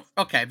 You don't.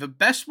 Okay. The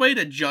best way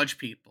to judge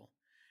people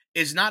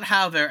is not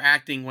how they're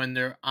acting when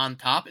they're on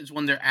top. It's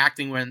when they're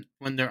acting when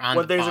they're on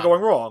When the things are bottom.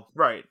 going wrong,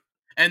 right.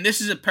 And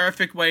this is a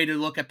perfect way to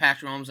look at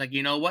Patrick Mahomes. Like,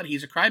 you know what?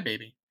 He's a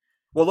crybaby.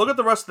 Well, look at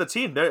the rest of the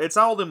team. It's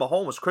not only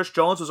Mahomes. Chris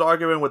Jones was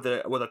arguing with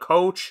a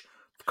coach.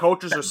 The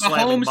coaches are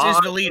slamming Mahomes is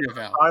Moss the leader,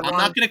 Val. I'm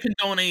not going to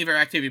condone any of their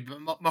activity,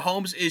 but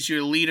Mahomes is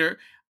your leader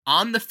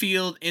on the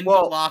field, in the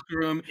Well, locker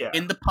room, yeah.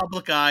 in the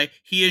public eye.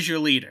 He is your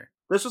leader.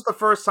 This was the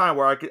first time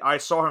where I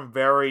saw him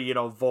very,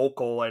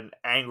 vocal and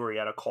angry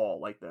at a call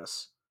like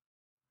this.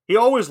 He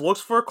always looks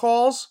for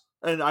calls,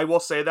 and I will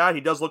say that.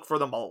 He does look for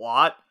them a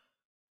lot,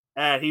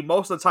 and he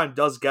most of the time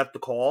does get the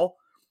call.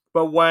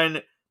 But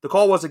when the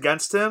call was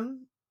against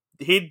him,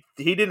 he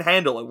didn't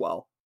handle it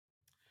well.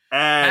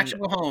 And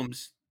Patrick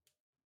Mahomes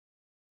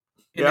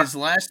in yeah, his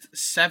last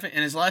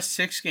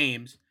 6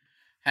 games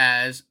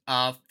has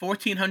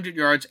 1,400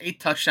 yards, 8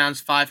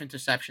 touchdowns, 5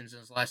 interceptions in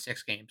his last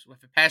 6 games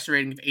with a passer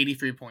rating of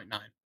 83.9.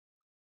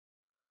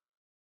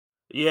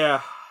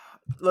 yeah.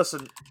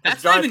 Listen, as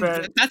a Giants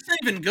fan, That's not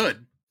even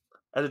good.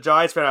 as a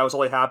Giants fan, I was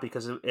only happy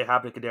because it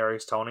happened to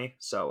Kadarius Toney.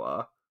 So,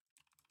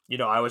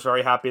 I was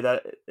very happy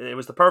that it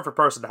was the perfect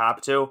person to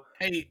happen to.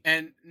 Hey,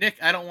 and Nick,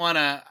 I don't want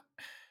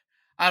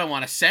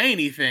to say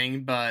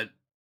anything, but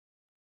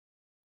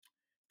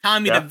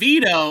Tommy Yeah,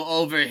 DeVito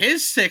over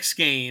his 6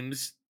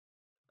 games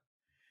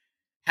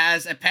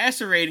has a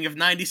passer rating of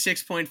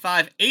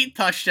 96.5, 8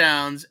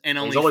 touchdowns, and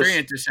And only 3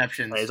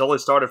 interceptions. he's only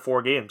started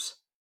 4 games.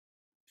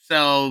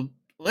 So,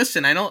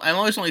 listen, I know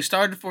he's only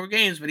started 4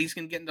 games, but he's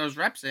going to get those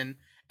reps in,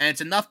 and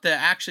it's enough to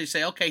actually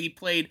say, okay, he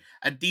played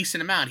a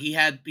decent amount. He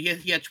had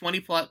 20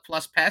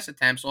 plus pass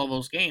attempts all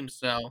those games.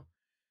 So,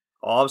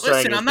 All I'm saying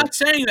listen, is I'm not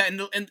saying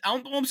that, and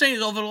all I'm saying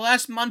is over the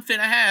last month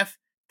and a half,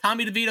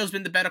 Tommy DeVito's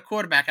been the better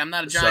quarterback. I'm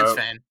not a Giants so.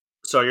 fan.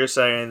 So you're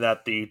saying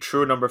that the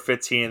true number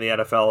 15 in the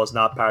NFL is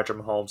not Patrick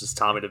Mahomes, it's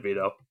Tommy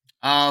DeVito.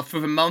 For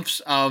the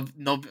months of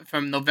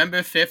from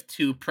November 5th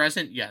to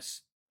present,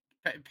 yes,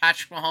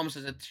 Patrick Mahomes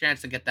has a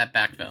chance to get that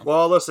backfill.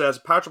 Well, listen, as a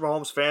Patrick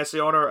Mahomes fantasy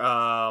owner,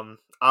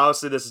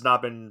 obviously this has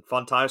not been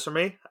fun times for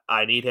me.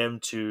 I need him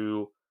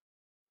to,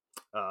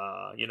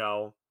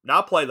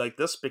 not play like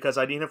this because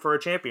I need him for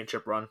a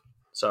championship run.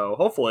 So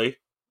hopefully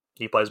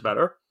he plays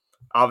better.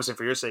 Obviously,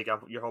 for your sake,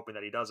 you're hoping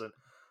that he doesn't.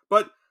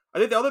 But I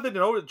think the other thing to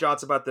know,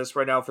 Johnson, about this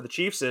right now for the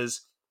Chiefs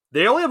is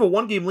they only have a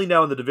 1-game lead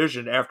now in the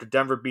division after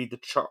Denver beat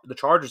the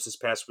Chargers this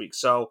past week.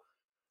 So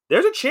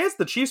there's a chance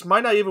the Chiefs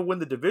might not even win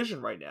the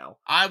division right now.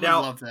 I would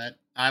love that.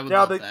 I would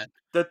love that.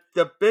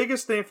 The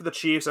biggest thing for the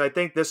Chiefs, and I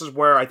think this is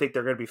where I think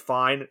they're going to be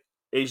fine,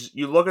 is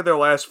you look at their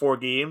last 4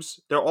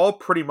 games, they're all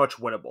pretty much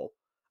winnable.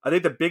 I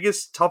think the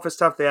biggest, toughest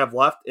stuff they have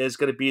left is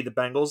going to be the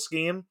Bengals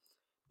game,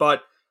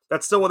 but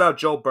that's still without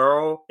Joe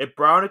Burrow. If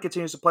Brown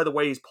continues to play the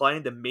way he's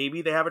playing, then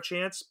maybe they have a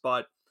chance,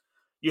 but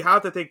you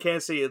have to think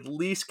Kansas City at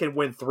least can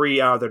win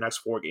 3 out of their next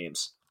 4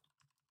 games.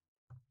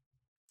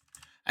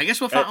 I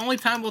guess only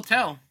time will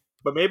tell.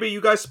 But maybe you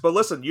guys, but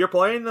listen, you're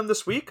playing them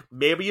this week.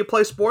 Maybe you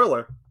play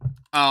spoiler.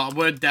 Oh,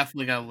 we're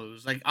definitely gonna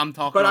lose. Like I'm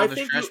talking all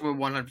the stress, we're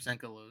 100%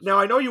 gonna lose. Now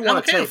I know you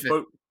want to tank,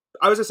 but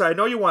I was gonna say I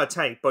know you want to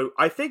tank, but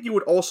I think you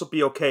would also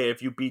be okay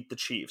if you beat the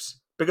Chiefs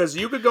because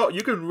you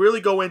can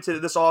really go into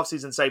this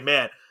offseason and say,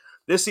 man,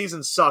 this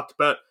season sucked,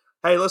 but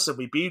hey, listen,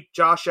 we beat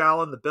Josh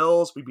Allen, the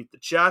Bills, we beat the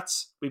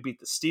Jets, we beat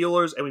the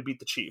Steelers, and we beat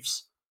the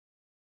Chiefs.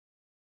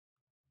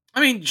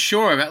 I mean,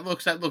 sure, that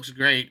looks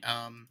great.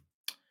 So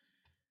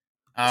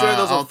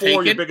those are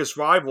 4 of your biggest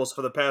rivals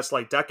for the past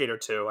decade or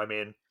two. I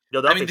mean,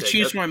 the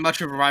Chiefs weren't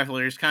much of a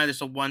rivalry. It's kind of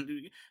just a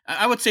one.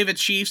 I would say the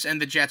Chiefs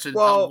and the Jets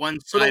are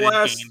one-sided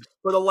games.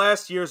 For the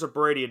last years of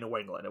Brady in New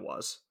England, it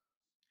was.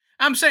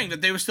 I'm saying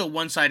that they were still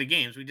one-sided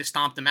games. We just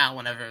stomped them out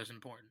whenever it was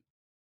important.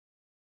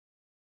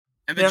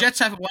 And the Jets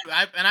have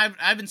I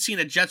haven't seen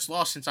a Jets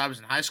loss since I was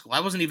in high school. I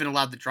wasn't even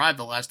allowed to drive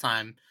the last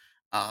time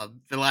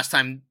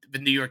the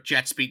New York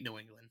Jets beat New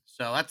England.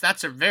 So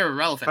that's a very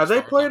relevant. Have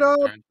they played?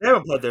 They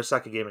haven't played their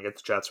second game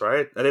against the Jets,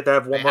 right? I think they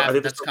have one more. I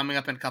think that's coming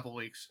up in a couple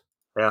weeks.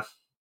 Yeah,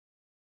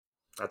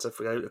 it's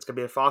gonna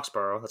be at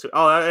Foxborough.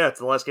 It's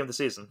the last game of the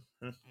season.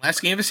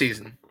 Last game of the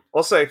season.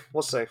 We'll see.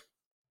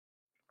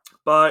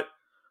 But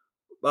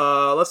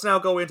let's now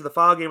go into the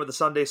final game of the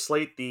Sunday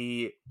slate.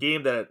 The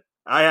game that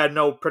I had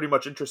no pretty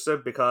much interest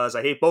in because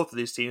I hate both of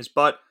these teams.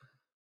 But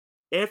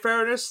in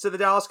fairness to the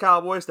Dallas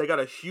Cowboys, they got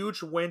a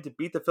huge win to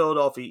beat the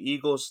Philadelphia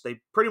Eagles. They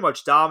pretty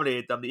much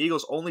dominated them. The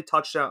Eagles' only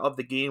touchdown of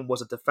the game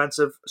was a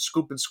defensive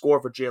scoop and score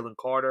for Jalen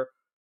Carter.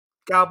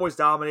 Cowboys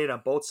dominated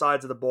on both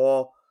sides of the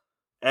ball,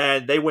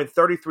 and they win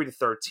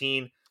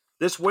 33-13.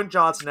 This win,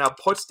 Johnson, now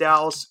puts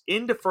Dallas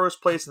into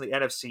first place in the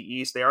NFC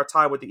East. They are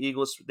tied with the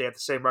Eagles. They have the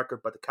same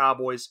record, but the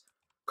Cowboys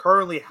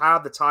currently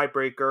have the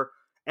tiebreaker.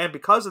 And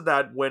because of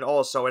that win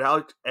also,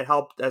 it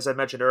helped, as I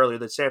mentioned earlier,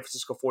 the San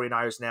Francisco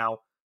 49ers now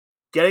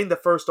getting the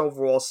first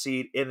overall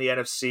seed in the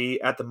NFC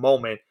at the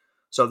moment.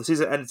 So the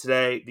season ended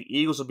today. The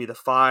Eagles would be the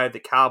 5. The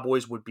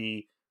Cowboys would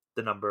be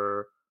the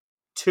number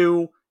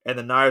 2. And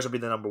the Niners would be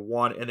the number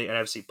 1 in the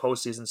NFC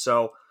postseason.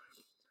 So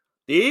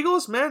the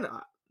Eagles, man,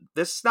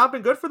 this has not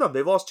been good for them.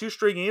 They've lost 2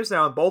 straight games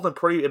now, and both in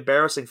pretty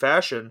embarrassing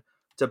fashion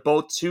to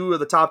both 2 of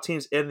the top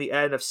teams in the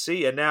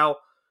NFC. And now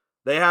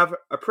they have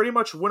a pretty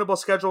much winnable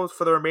schedule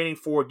for the remaining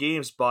 4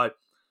 games, but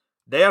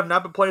they have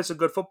not been playing some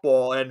good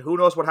football, and who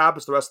knows what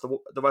happens the rest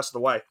of the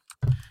way.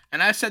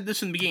 And I said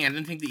this in the beginning. I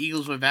didn't think the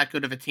Eagles were that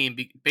good of a team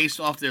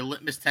based off their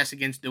litmus test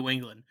against New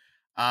England.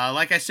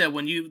 Like I said,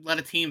 when you let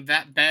a team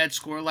that bad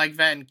score like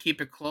that and keep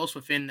it close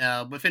within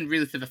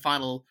really to the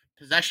final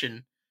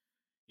possession,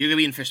 you're gonna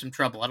be in for some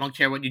trouble. I don't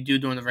care what you do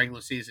during the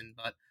regular season,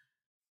 but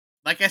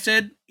like I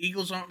said,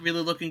 Eagles aren't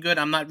really looking good.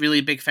 I'm not really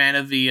a big fan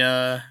of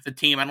the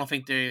team. I don't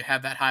think they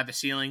have that high of a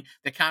ceiling.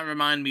 They kind of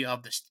remind me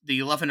of the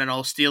 11-0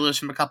 Steelers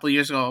from a couple of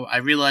years ago. I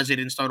realize they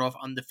didn't start off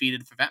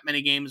undefeated for that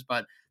many games,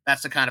 but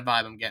that's the kind of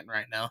vibe I'm getting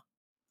right now.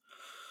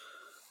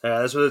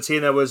 Yeah, this was a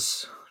team that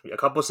was a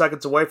couple of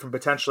seconds away from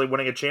potentially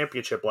winning a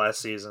championship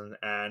last season,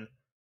 and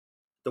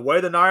the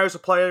way the Niners are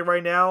playing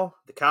right now,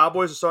 the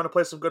Cowboys are starting to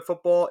play some good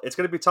football. It's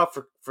going to be tough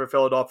for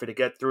Philadelphia to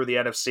get through the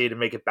NFC to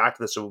make it back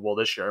to the Super Bowl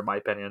this year, in my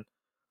opinion.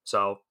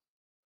 So,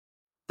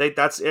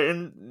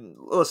 and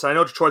listen, I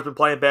know Detroit's been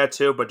playing bad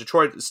too, but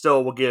Detroit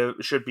still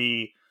should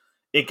be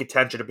in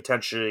contention to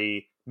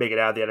potentially make it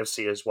out of the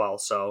NFC as well.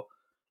 So,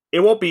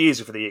 it won't be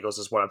easy for the Eagles,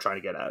 is what I'm trying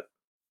to get at.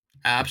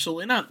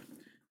 Absolutely not.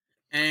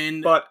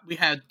 But we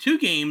had 2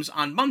 games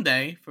on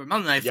Monday for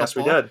Monday Night Football. Yes,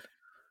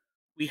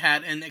 we did. we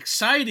had an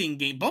exciting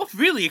game, both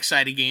really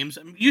exciting games.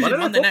 Usually Monday Night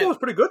Monday Football night, was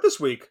pretty good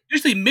this week.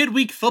 usually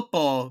midweek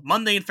football,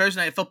 Monday and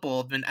Thursday night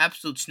football have been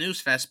absolute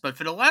snooze fest. But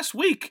for the last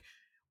week,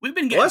 we've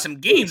been getting Last some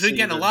week games. We're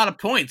getting a even. lot of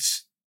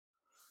points.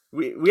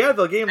 We had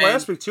the game And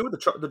last week too.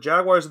 The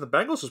Jaguars and the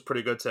Bengals was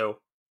pretty good too.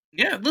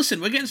 yeah,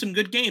 listen, we're getting some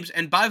good games.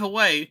 And by the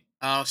way,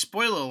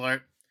 spoiler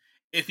alert: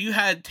 if you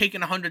had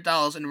taken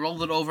 $100 and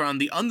rolled it over on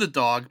the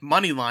underdog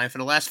money line for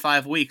the last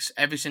 5 weeks,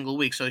 every single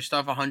week, so you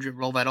start off 100,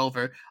 roll that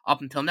over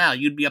up until now,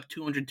 you'd be up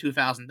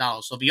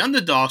 $202,000. So the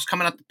underdog's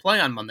coming out to play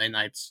on Monday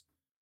nights.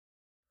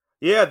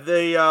 Yeah,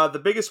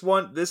 the biggest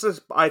one. This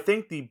is, I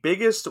think, the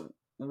biggest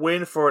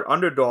win for an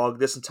underdog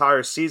this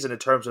entire season in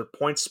terms of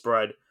point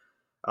spread.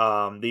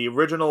 The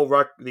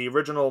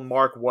original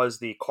mark was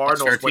the Plus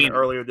Cardinals winning 13.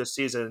 earlier this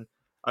season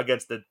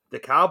against the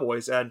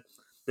Cowboys, and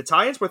the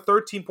Titans were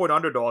 13-point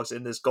underdogs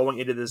in this going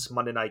into this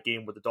Monday night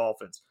game with the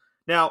Dolphins.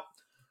 Now,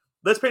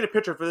 let's paint a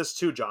picture for this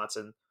too,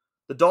 Johnson.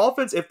 The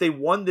Dolphins, if they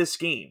won this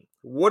game,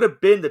 would have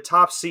been the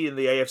top seed in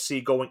the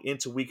AFC going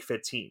into Week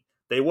 15.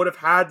 They would have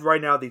had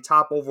right now the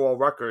top overall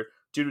record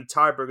due to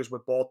tiebreakers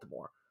with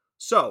Baltimore.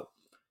 So,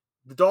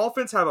 the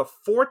Dolphins have a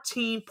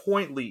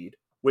 14-point lead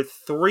with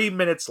 3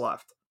 minutes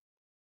left.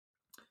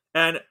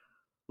 And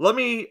let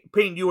me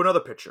paint you another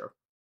picture.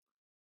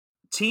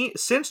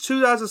 Since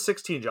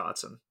 2016,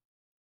 Johnson,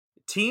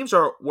 teams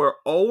were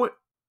 0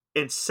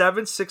 and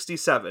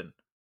 767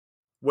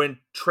 when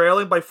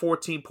trailing by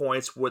 14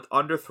 points with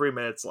under 3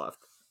 minutes left.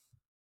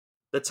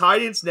 The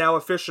Titans now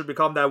officially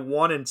become that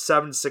 1 and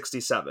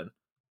 767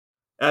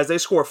 as they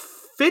score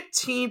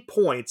 15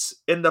 points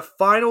in the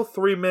final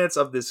 3 minutes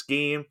of this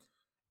game.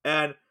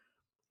 And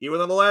even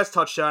though the last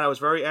touchdown I was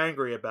very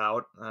angry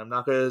about, I'm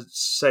not going to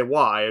say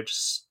why, it's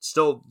just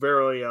still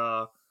very,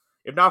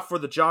 if not for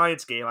the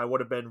Giants game, I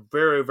would have been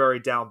very, very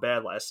down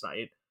bad last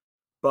night.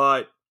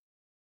 But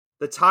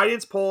the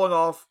Titans pulling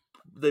off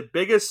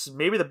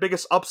maybe the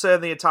biggest upset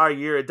in the entire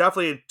year. It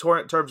definitely,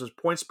 in terms of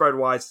point spread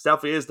wise,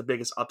 definitely is the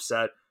biggest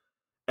upset.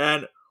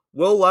 And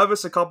Will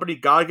Levis and company,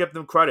 gotta give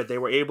them credit. They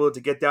were able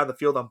to get down the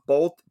field on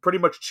both pretty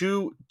much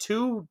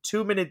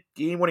two-minute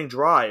game-winning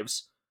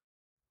drives.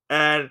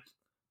 And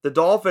the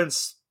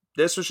Dolphins,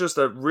 this was just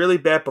a really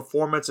bad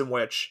performance in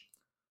which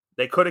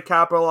they could have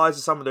capitalized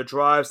on some of their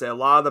drives. They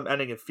allowed them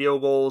ending in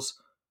field goals.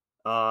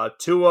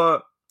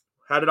 Tua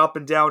had an up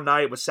and down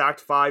night, was sacked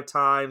 5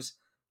 times.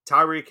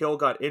 Tyreek Hill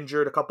got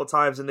injured a couple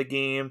times in the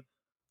game.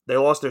 They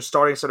lost their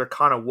starting center,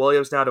 Connor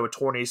Williams, now to a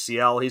torn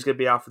ACL. He's going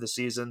to be out for the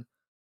season.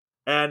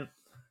 And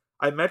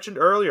I mentioned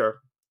earlier,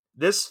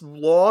 this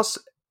loss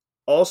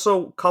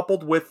also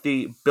coupled with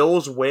the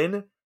Bills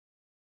win,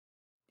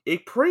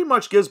 it pretty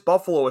much gives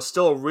Buffalo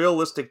still a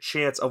realistic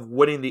chance of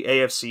winning the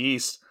AFC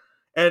East.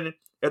 And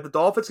if the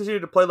Dolphins continue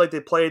to play like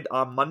they played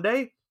on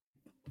Monday,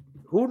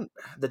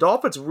 the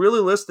Dolphins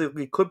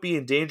realistically could be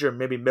in danger of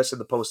maybe missing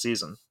the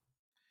postseason.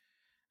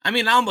 I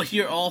mean, I'm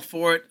here all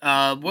for it.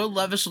 Will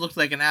Levis looked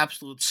like an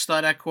absolute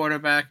stud at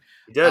quarterback.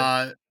 He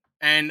did.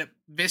 And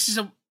this is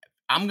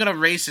I'm gonna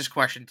raise this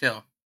question too.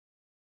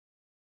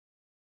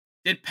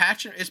 Is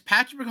Patrick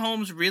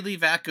Mahomes really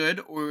that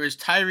good, or is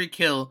Tyreek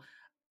Hill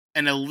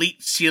an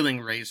elite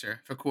ceiling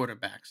raiser for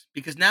quarterbacks?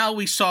 Because now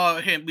we've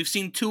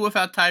seen Tua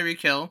without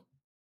Tyreek Hill,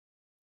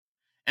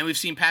 and we've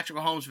seen Patrick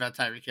Mahomes without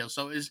Tyreek Hill.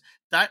 So is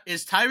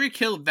Tyreek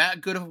Hill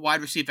that good of a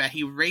wide receiver that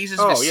he raises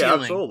the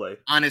ceiling absolutely.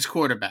 on his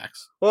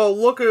quarterbacks? Well,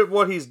 look at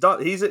what he's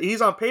done.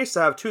 He's on pace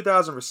to have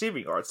 2,000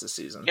 receiving yards this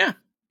season. Yeah,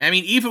 I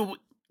mean, even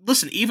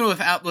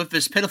with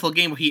this pitiful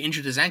game where he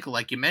injured his ankle,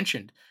 like you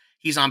mentioned,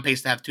 he's on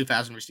pace to have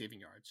 2,000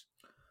 receiving yards.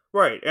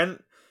 Right,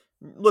 and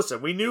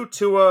listen, we knew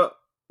Tua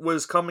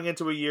was coming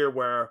into a year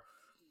where,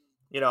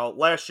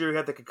 last year he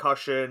had the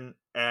concussion,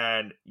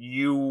 and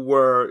you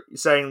were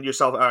saying to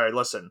yourself, all right,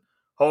 listen,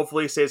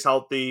 hopefully he stays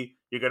healthy.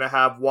 You're going to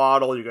have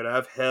Waddle, you're going to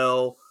have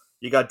Hill,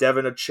 you got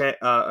Devin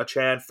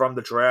Achane from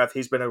the draft.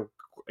 He's been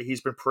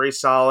pretty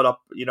solid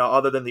up,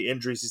 other than the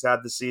injuries he's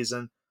had this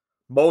season.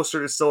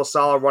 Mostert is still a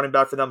solid running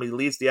back for them. He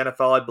leads the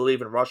NFL, I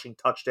believe, in rushing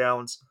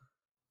touchdowns.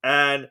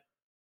 And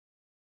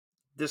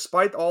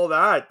despite all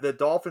that, the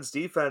Dolphins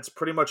defense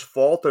pretty much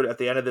faltered at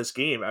the end of this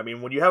game. I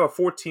mean, when you have a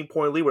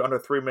 14-point lead with under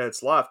 3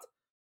 minutes left,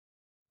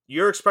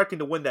 you're expecting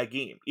to win that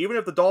game. Even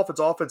if the Dolphins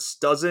offense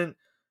doesn't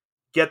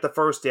get the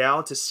first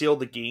down to seal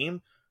the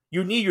game,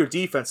 you need your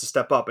defense to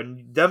step up.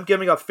 And them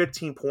giving up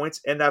 15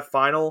 points in that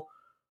final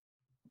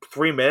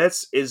 3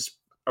 minutes is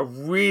a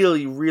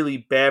really, really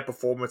bad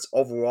performance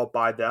overall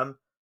by them.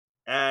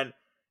 And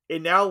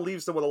it now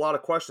leaves them with a lot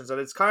of questions.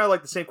 And it's kind of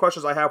like the same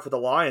questions I have for the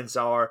Lions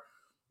are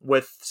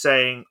with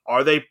saying,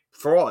 are they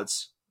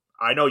frauds?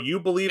 I know you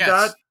believe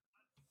that.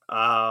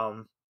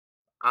 I'm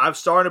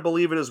starting to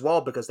believe it as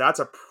well because that's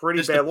a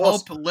pretty bad loss.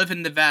 Does the Pope live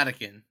in the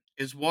Vatican?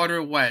 Is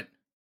water wet?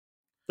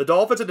 The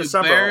Dolphins in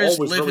December are always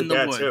really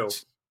bad too.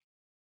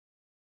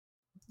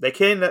 They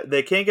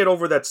can't get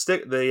over that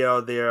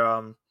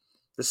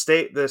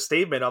the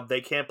statement of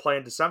they can't play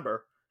in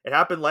December. It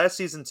happened last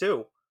season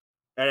too,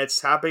 and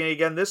it's happening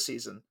again this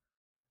season.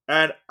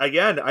 And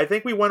again, I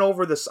think we went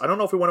over this. I don't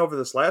know if we went over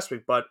this last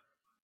week, but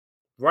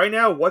right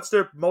now, what's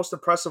their most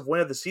impressive win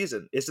of the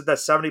season? Is it that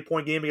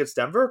 70-point game against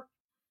Denver?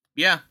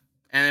 Yeah,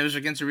 and it was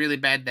against a really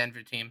bad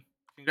Denver team.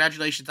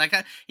 Congratulations!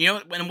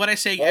 What I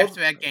say All,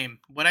 after that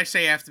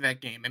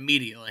game,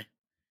 immediately,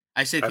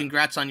 I say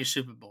congrats on your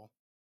Super Bowl.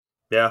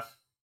 yeah.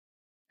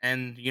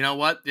 And you know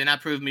what? They're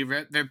not proving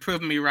me. They're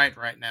proving me right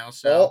now.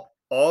 So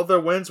All their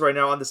wins right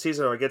now on the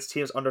season are against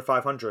teams under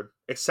 500,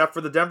 except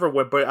for the Denver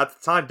win. But at the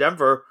time,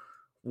 Denver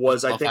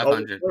was was, I below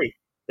think, 500. 0-3.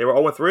 They were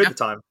 0-3 at Yeah, the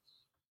time.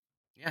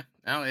 yeah.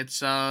 No, it's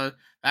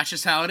that's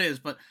just how it is.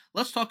 But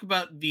let's talk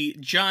about the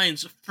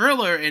Giants'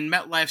 thriller in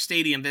MetLife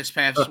Stadium this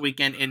past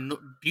weekend in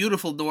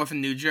beautiful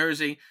Northern New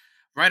Jersey,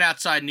 right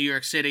outside New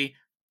York City.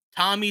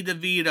 Tommy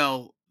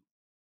DeVito,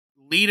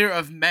 leader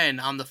of men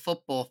on the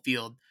football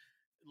field,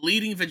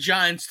 leading the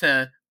Giants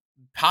to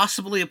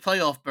possibly a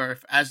playoff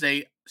berth as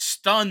they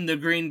stun the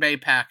Green Bay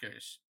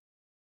Packers.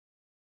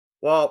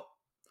 Well,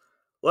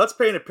 let's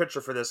paint a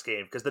picture for this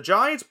game because the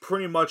Giants,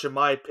 pretty much, in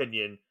my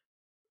opinion,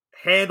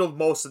 handled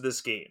most of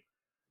this game.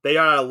 They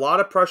got a lot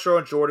of pressure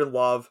on Jordan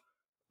Love.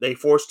 They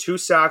forced 2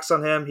 sacks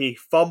on him. He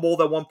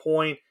fumbled at one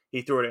point.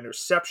 He threw an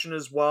interception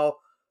as well.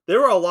 There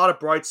were a lot of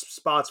bright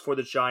spots for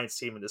the Giants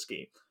team in this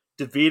game.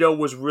 DeVito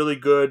was really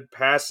good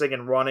passing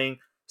and running.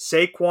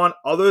 Saquon,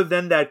 other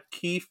than that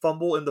key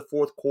fumble in the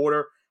fourth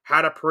quarter,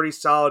 had a pretty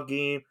solid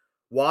game.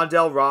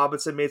 Wan'Dale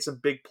Robinson made some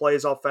big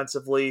plays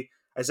offensively.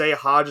 Isaiah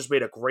Hodgins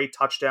made a great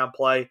touchdown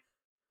play.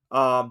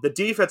 The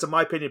defense, in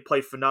my opinion,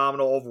 played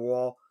phenomenal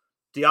overall.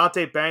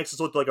 Deontay Banks has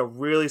looked like a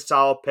really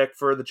solid pick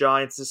for the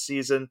Giants this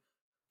season.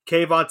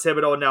 Kayvon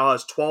Thibodeau now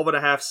has 12 and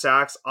a half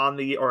sacks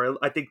or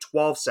I think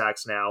 12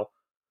 sacks now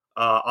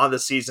on the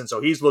season.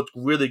 So he's looked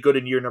really good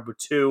in year number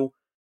 2.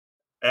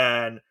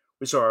 And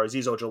we saw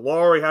Azeez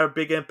Ojulari had a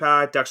big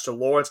impact. Dexter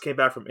Lawrence came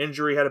back from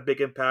injury, had a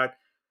big impact.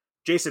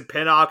 Jason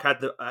Pinnock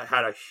had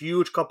a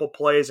huge couple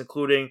plays,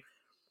 including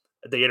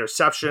the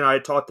interception I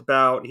talked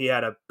about. He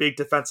had a big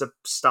defensive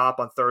stop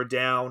on third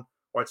down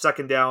or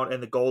second down in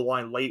the goal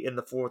line late in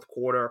the fourth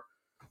quarter.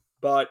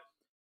 But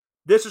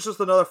this was just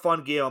another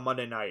fun game on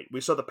Monday night.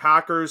 We saw the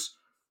Packers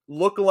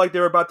looking like they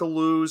were about to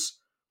lose.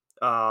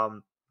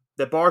 The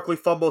Barkley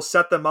fumble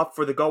set them up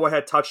for the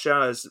go-ahead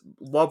touchdown as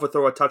Love would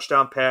throw a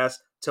touchdown pass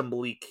to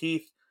Malik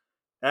Heath.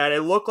 And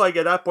it looked like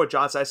at that point,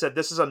 Johnson, I said,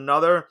 this is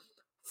another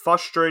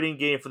frustrating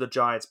game for the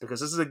Giants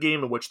because this is a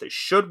game in which they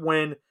should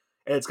win.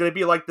 And it's going to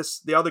be like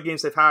the other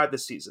games they've had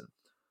this season.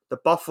 The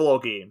Buffalo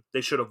game,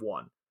 they should have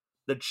won.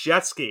 The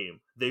Jets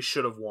game, they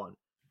should have won.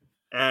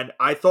 And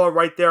I thought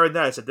right there and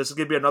then, I said, this is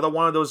going to be another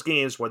one of those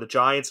games where the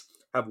Giants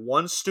have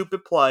one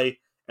stupid play,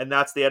 and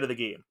that's the end of the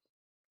game.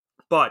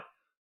 But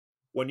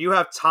when you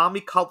have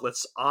Tommy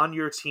Cutlets on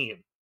your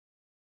team,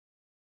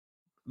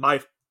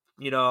 my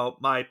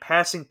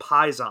passing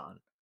Paisan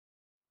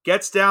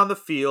gets down the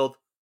field.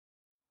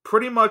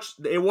 Pretty much,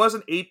 it was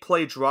an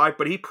 8-play drive,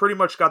 but he pretty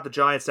much got the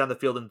Giants down the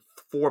field in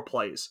 4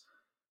 plays.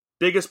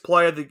 Biggest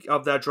play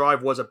of that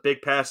drive was a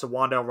big pass to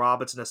Wan'Dale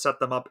Robinson to set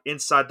them up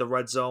inside the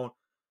red zone.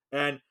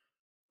 And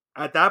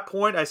at that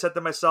point, I said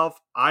to myself,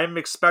 I'm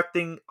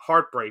expecting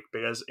heartbreak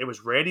because it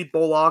was Randy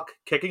Bullock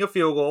kicking a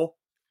field goal.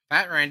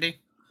 Fat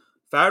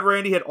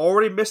Randy had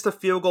already missed a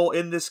field goal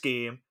in this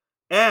game.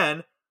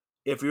 And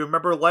if you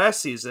remember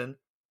last season,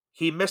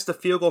 he missed a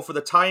field goal for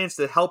the Titans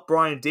to help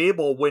Brian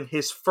Daboll win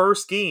his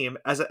first game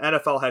as an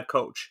NFL head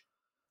coach.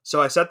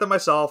 So I said to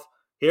myself,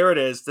 here it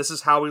is. This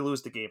is how we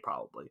lose the game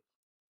probably.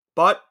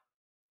 But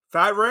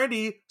Fat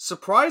Randy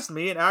surprised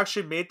me and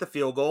actually made the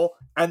field goal,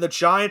 and the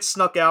Giants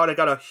snuck out and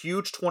got a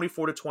huge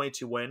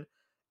 24-22 win.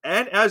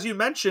 And as you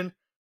mentioned,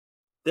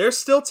 they're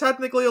still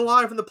technically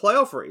alive in the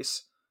playoff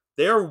race.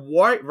 They're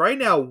right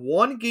now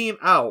 1 game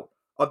out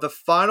of the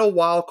final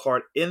wild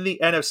card in the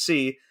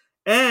NFC,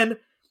 and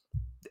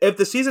if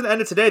the season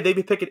ended today, they'd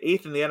be picking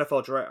 8th in the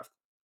NFL draft.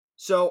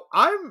 So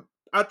I'm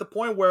at the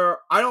point where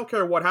I don't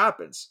care what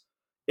happens.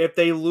 If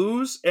they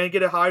lose and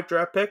get a high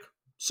draft pick,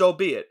 so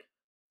be it.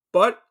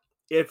 But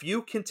if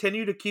you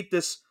continue to keep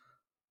this,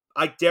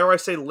 dare I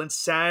say,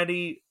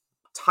 Linsanity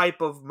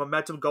type of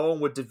momentum going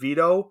with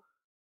DeVito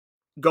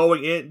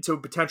going into a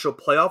potential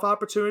playoff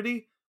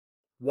opportunity,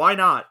 why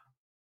not?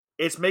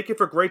 It's making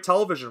for great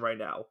television right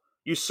now.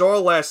 You saw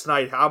last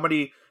night how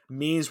many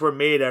memes were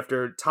made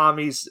after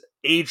Tommy's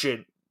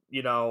agent,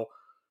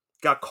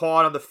 got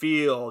caught on the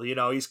field.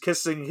 He's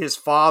kissing his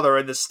father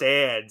in the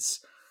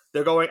stands.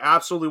 They're going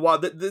absolutely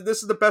wild.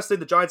 This is the best thing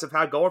the Giants have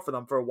had going for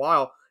them for a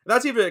while. And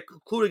that's even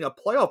including a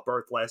playoff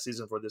berth last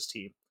season for this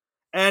team.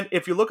 And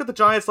if you look at the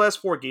Giants'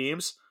 last 4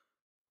 games,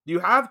 you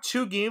have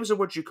 2 games in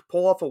which you could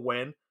pull off a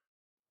win.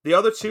 The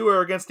other 2 are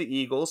against the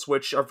Eagles,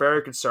 which are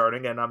very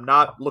concerning, and I'm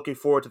not looking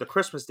forward to the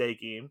Christmas Day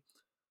game.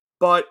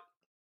 But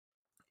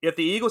if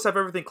the Eagles have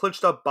everything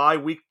clinched up by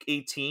week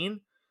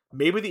 18,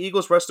 maybe the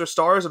Eagles rest their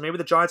stars, and maybe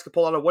the Giants can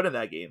pull out a win in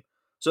that game.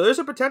 So there's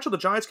a potential the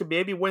Giants can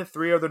maybe win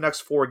 3 of their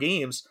next 4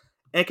 games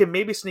and can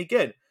maybe sneak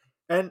in.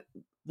 And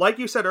like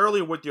you said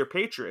earlier with your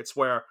Patriots,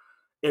 where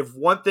if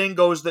one thing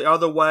goes the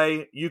other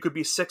way, you could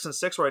be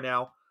 6-6 right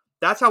now.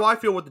 That's how I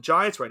feel with the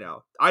Giants right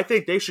now. I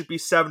think they should be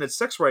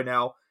 7-6 right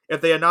now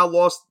if they had not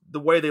lost the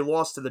way they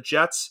lost to the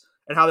Jets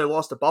and how they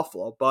lost to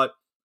Buffalo. But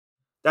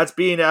that's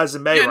being as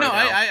in May Yeah, no,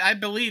 right now. I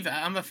believe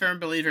I'm a firm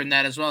believer in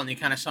that as well, and you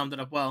kind of summed it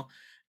up well.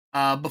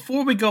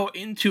 Before we go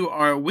into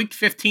our Week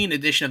 15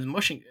 edition of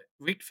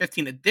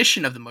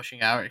the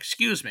Mushing Hour,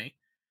 excuse me,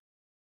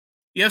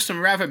 you have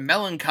some rather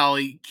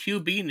melancholy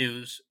QB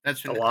news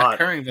that's A been lot.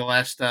 occurring the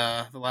last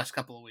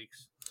couple of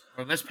weeks,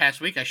 or this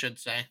past week, I should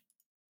say.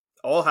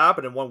 All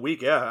happened in 1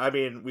 week, yeah. I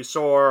mean, we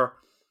saw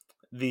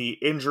the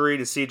injury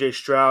to CJ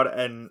Stroud,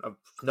 and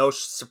no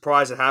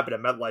surprise it happened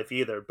at MetLife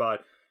either.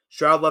 But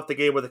Stroud left the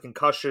game with a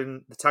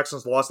concussion. The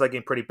Texans lost that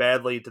game pretty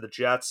badly to the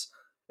Jets,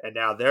 and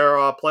now their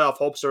playoff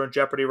hopes are in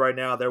jeopardy right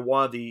now. They're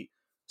one of the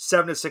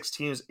 7 to 6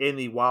 teams in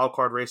the wild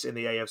card race in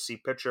the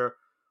AFC picture.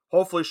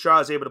 Hopefully,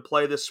 Stroud is able to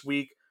play this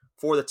week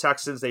for the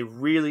Texans. They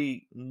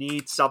really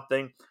need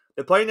something.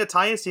 They're playing the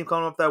Titans team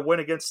coming off that win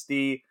against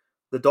the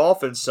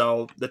Dolphins.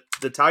 So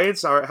the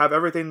Titans have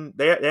everything.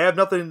 They have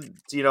nothing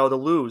to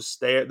lose.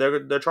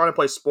 They're trying to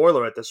play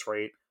spoiler at this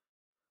rate.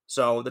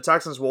 So the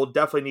Texans will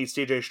definitely need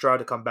CJ Stroud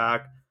to come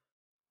back.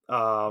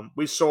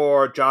 We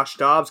saw Josh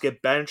Dobbs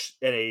get benched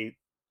in a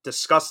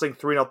disgusting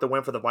 3-0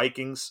 win for the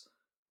Vikings.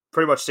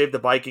 Pretty much saved the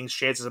Vikings'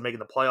 chances of making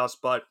the playoffs.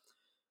 But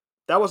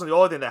that wasn't the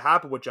only thing that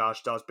happened with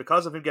Josh Dobbs.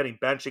 Because of him getting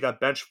benched, he got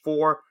benched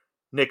for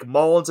Nick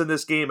Mullins in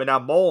this game. And now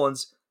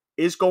Mullins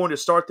is going to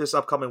start this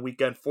upcoming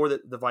weekend for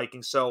the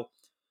Vikings. So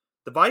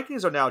the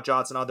Vikings are now,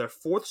 Johnson, on their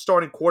fourth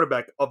starting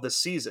quarterback of the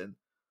season.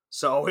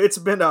 So it's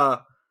been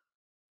a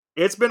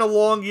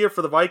long year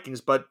for the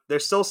Vikings, but they're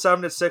still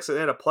 7-6 and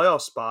in a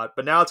playoff spot.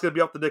 But now it's going to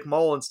be up to Nick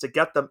Mullins to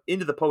get them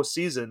into the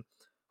postseason.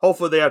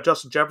 Hopefully, they have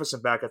Justin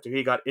Jefferson back after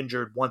he got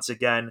injured once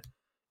again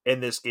in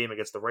this game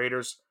against the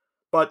Raiders.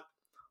 But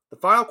the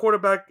final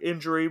quarterback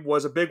injury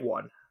was a big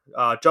one.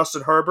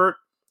 Justin Herbert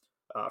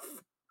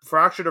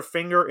fractured a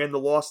finger in the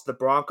loss to the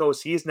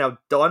Broncos. He is now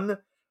done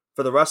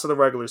for the rest of the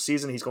regular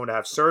season. He's going to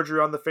have surgery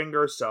on the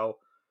finger. So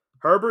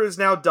Herbert is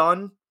now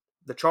done.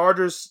 The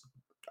Chargers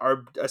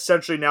are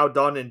essentially now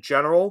done in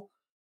general.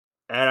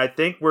 And I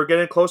think we're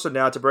getting closer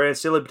now to Brandon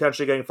Staley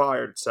potentially getting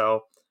fired.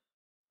 So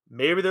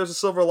maybe there's a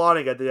silver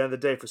lining at the end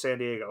of the day for San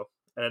Diego.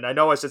 And I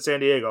know I said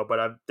San Diego,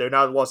 but they're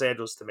not Los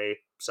Angeles to me.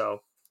 So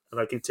I'm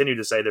going to continue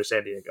to say they're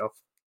San Diego.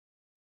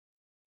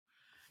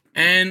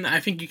 And I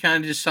think you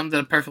kind of just summed it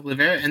up perfectly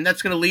there. And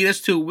that's going to lead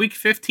us to Week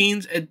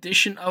 15's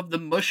edition of the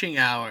Mushing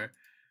Hour.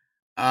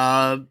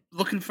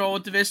 Looking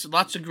forward to this.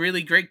 Lots of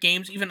really great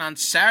games, even on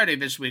Saturday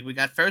this week. We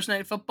got Thursday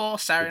night football,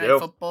 Saturday night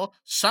football,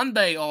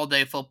 Sunday all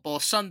day football,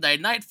 Sunday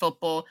night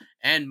football,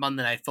 and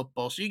Monday night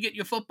football. So you get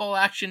your football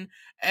action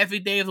every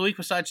day of the week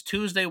besides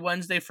Tuesday,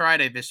 Wednesday,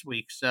 Friday this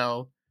week.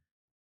 So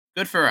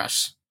good for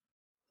us.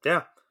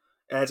 Yeah.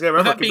 And it's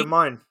remember, keep in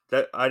mind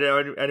that I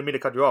didn't mean to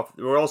cut you off.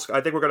 I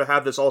think we're going to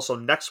have this also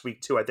next week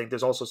too. I think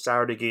there's also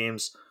Saturday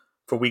games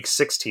for Week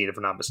 16, if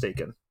I'm not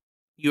mistaken.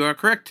 You are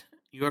correct.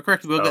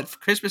 We'll get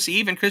Christmas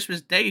Eve and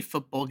Christmas Day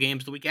football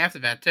games the week after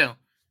that, too.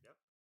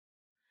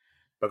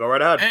 But go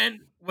right ahead. And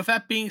with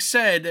that being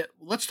said,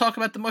 let's talk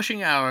about the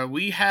Mushing Hour.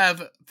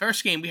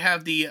 First game, we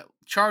have the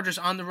Chargers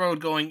on the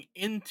road going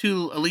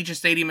into Allegiant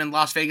Stadium in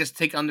Las Vegas to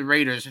take on the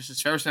Raiders. This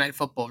is Thursday night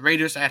football.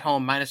 Raiders at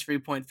home, minus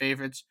 3-point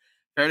favorites.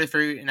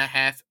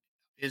 33.5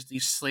 is the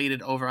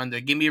slated over-under.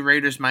 Give me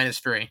Raiders minus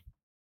 3.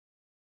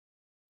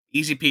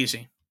 Easy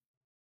peasy.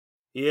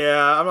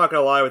 Yeah, I'm not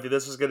going to lie with you.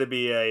 This is going to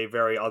be a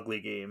very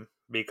ugly game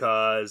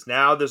because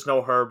now there's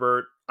no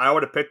Herbert. I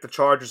would have picked the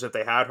Chargers if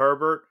they had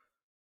Herbert.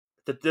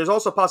 There's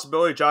also a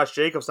possibility Josh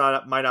Jacobs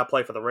might not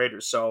play for the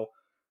Raiders. So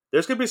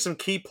there's going to be some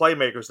key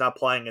playmakers not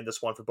playing in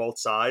this one for both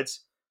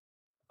sides.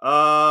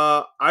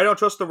 I don't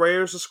trust the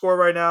Raiders to score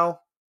right now.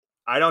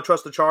 I don't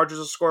trust the Chargers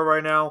to score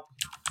right now.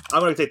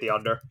 I'm going to take the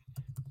under.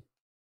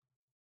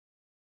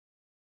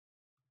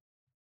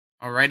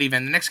 Alrighty,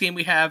 then. The next game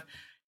we have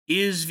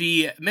is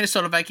the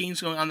Minnesota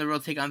Vikings going on the road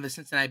to take on the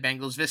Cincinnati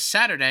Bengals this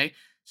Saturday.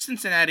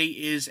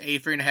 Cincinnati is a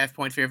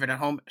 3.5-point favorite at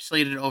home,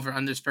 slated over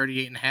under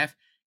 38.5.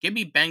 Give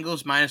me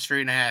Bengals minus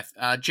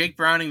 3.5. Jake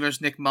Browning versus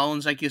Nick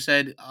Mullins, like you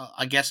said.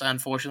 I guess I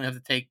unfortunately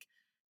have to take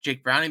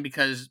Jake Browning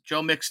because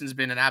Joe Mixon's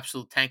been an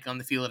absolute tank on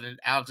the field and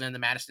Alexander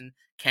Madison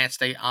can't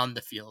stay on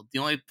the field. The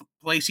only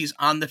place he's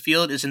on the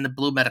field is in the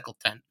blue medical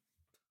tent.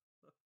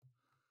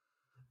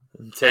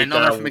 I know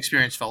that from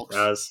experience, folks.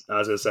 I was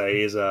going to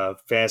say, he's a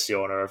fancy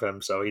owner of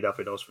him, so he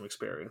definitely knows from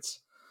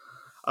experience.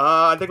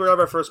 I think we're going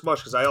to have our first mush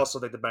because I also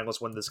think the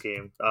Bengals win this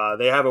game.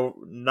 They have a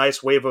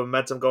nice wave of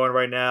momentum going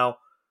right now.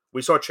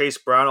 We saw Chase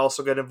Brown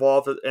also get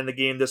involved in the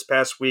game this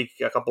past week.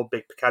 A couple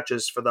big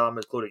catches for them,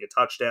 including a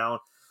touchdown.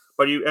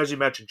 But as you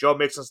mentioned, Joe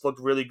Mixon's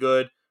looked really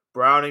good.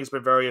 Browning's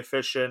been very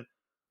efficient.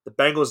 The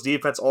Bengals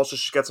defense also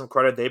should get some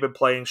credit. They've been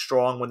playing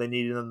strong when they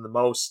needed them the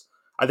most.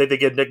 I think they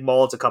give Nick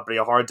Mullins and company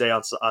a hard day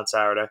on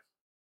Saturday.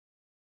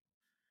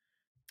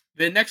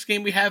 The next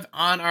game we have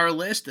on our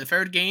list, the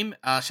third game,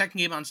 second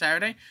game on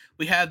Saturday,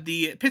 we have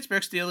the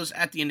Pittsburgh Steelers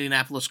at the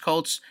Indianapolis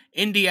Colts.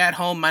 Indy at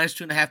home, minus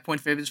 2.5-point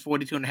favorites,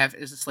 42.5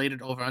 is the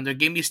slated over-under.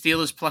 Give me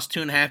Steelers plus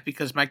 2.5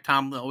 because Mike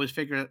Tomlin always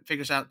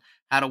figures out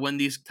how to win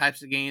these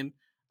types of games.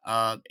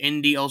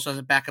 Indy also has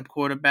a backup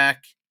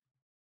quarterback.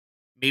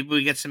 Maybe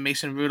we get some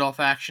Mason Rudolph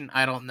action.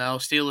 I don't know.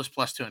 Steelers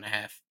plus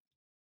 2.5.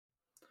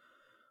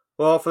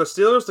 Well, for the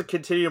Steelers to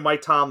continue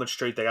Mike Tomlin's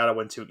streak, they got to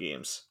win 2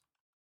 games.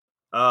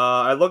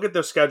 I look at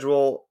their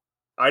schedule.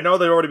 I know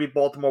they already beat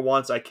Baltimore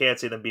once. I can't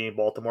see them beating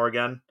Baltimore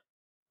again.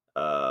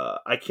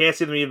 I can't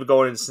see them even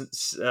going in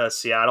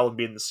Seattle and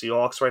beating the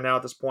Seahawks right now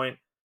at this point.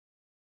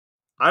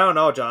 I don't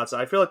know, Johnson.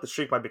 I feel like the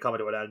streak might be coming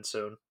to an end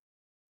soon.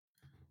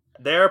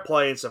 They're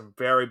playing some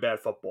very bad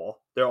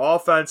football. Their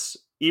offense,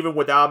 even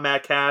without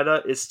Matt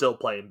Canada, is still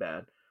playing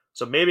bad.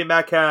 So maybe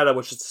Matt Canada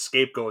was just a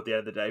scapegoat at the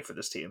end of the day for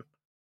this team.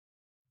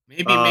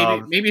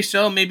 Maybe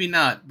so, maybe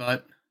not.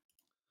 But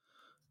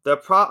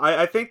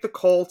I think the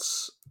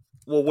Colts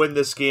will win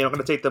this game. I'm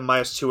going to take them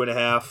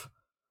 -2.5.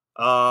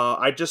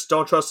 I just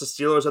don't trust the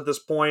Steelers at this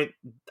point.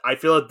 I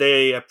feel like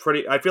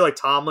I feel like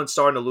Tomlin's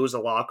starting to lose the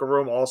locker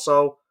room,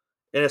 also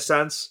in a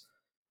sense.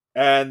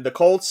 And the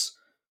Colts,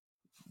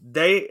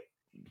 they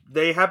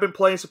have been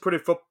playing some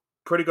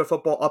pretty good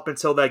football up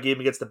until that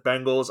game against the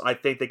Bengals. I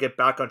think they get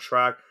back on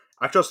track.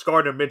 I trust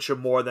Gardner Minshew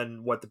more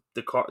than what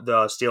the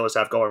Steelers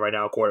have going right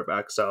now,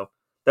 quarterback. So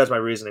that's my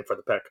reasoning for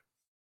the pick.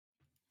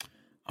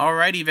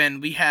 alrighty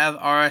then, we have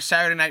our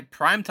Saturday night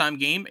primetime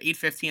game,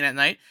 8:15 at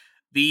night.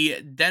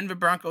 The Denver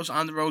Broncos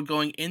on the road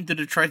going into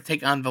Detroit to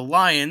take on the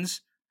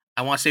Lions.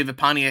 I want to say the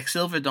Pontiac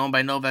Silverdome, but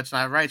I know that's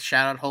not right.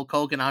 Shout out Hulk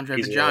Hogan, Andre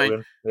the Easy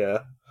Giant.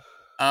 Hogan.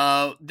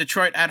 Yeah.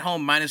 Detroit at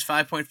home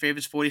 -5 point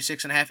favorites,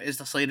 46.5 is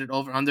the slated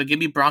over under. Give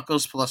me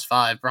Broncos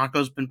 +5.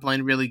 Broncos been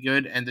playing really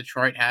good, and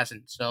Detroit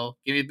hasn't. So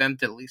give me them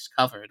to at least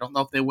cover. I don't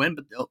know if they win,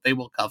 but they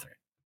will cover.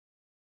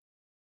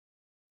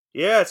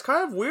 Yeah, it's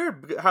kind of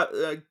weird. How,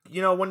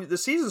 when the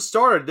season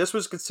started, this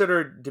was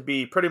considered to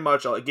be pretty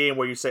much a game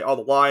where you say, "Oh,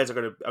 the Lions are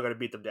gonna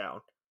beat them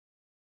down."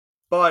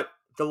 But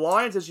the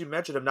Lions, as you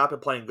mentioned, have not been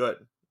playing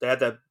good. They had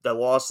that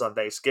loss on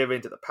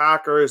Thanksgiving to the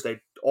Packers.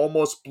 They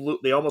almost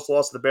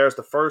lost to the Bears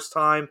the first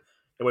time,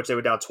 in which they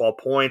were down 12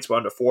 points. With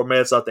under 4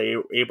 minutes left, they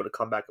were able to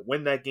come back and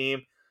win that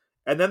game.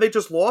 And then they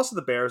just lost to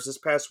the Bears this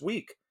past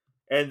week.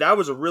 And that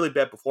was a really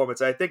bad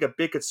performance. I think a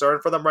big concern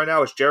for them right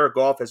now is Jared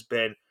Goff has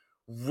been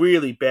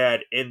really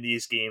bad in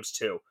these games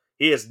too.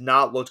 He has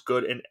not looked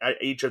good in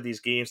each of these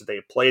games that they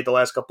have played the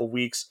last couple of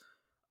weeks.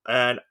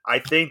 And I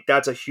think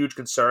that's a huge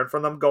concern for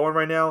them going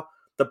right now.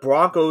 The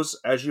Broncos,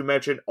 as you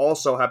mentioned,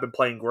 also have been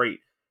playing great.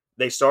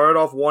 They started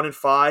off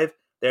 1-5.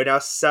 They're now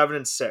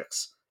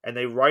 7-6. And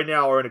they right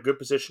now are in a good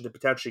position to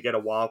potentially get a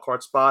wild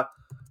card spot.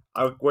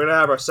 We're going to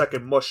have our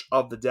second mush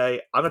of the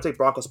day. I'm going to take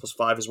Broncos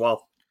 +5 as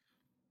well.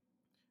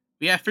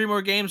 We have 3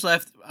 more games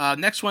left.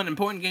 Next one,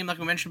 important game like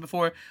we mentioned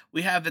before.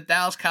 We have the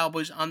Dallas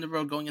Cowboys on the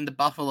road going into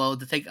Buffalo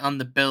to take on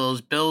the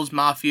Bills. Bills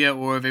Mafia,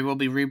 or they will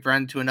be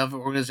rebranded to another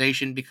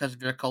organization because of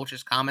their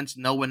coach's comments.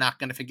 No, we're not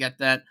going to forget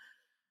that.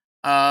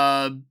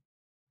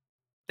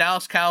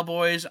 Dallas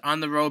Cowboys on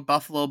the road.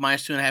 Buffalo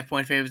 -2.5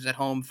 point favorites at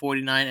home.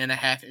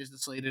 49.5 is the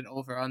slated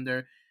over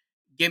under.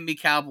 Give me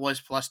Cowboys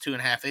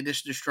 +2.5. They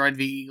just destroyed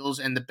the Eagles,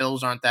 and the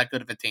Bills aren't that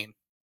good of a team.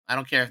 I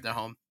don't care if they're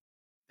home.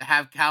 To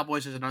have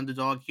Cowboys as an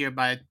underdog here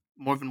by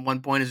more than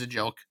 1 point is a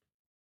joke.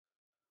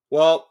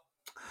 Well,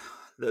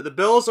 the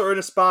Bills are in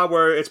a spot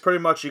where it's pretty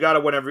much you got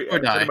to win Or pretty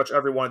die. much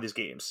every one of these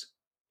games.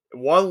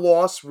 One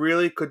loss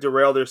really could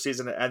derail their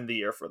season and end the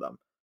year for them.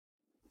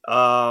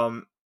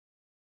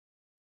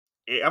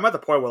 I'm at the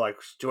point where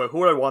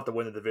who do I want to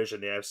win the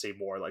division in the AFC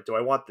more? Like, do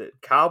I want the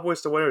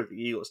Cowboys to win or the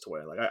Eagles to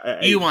win?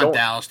 Like, You want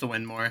Dallas to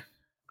win more.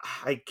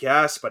 I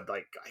guess, but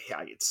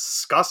it's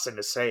disgusting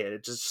to say it.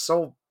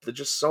 They're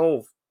just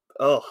so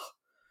ugh.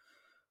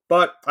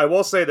 But I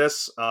will say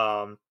this: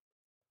 I'm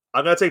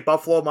gonna take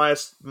Buffalo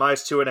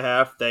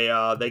 -2.5.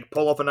 They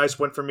pull off a nice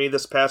win for me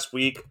this past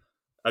week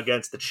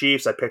against the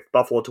Chiefs. I picked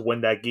Buffalo to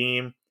win that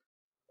game,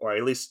 or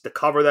at least to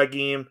cover that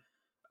game.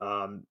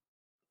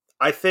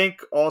 I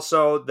think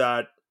also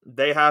that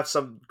they have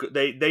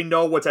they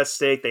know what's at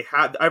stake. They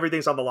have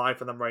everything's on the line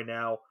for them right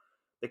now.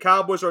 The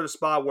Cowboys are at a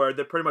spot where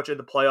they're pretty much in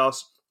the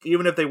playoffs.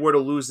 Even if they were to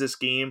lose this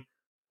game,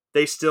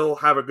 they still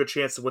have a good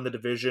chance to win the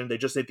division. They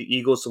just need the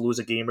Eagles to lose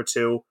a game or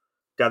two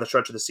down the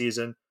stretch of the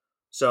season.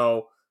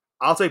 So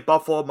I'll take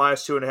Buffalo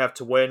 -2.5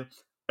 to win.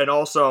 And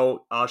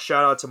also,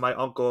 shout out to my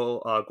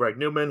uncle, Greg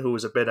Newman, who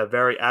has been a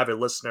very avid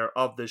listener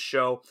of this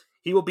show.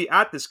 He will be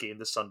at this game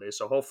this Sunday,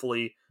 so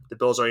hopefully the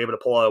Bills are able to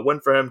pull out a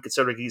win for him,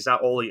 considering he's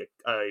not only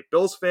a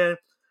Bills fan,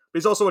 but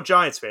he's also a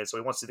Giants fan, so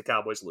he wants to see the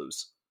Cowboys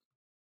lose.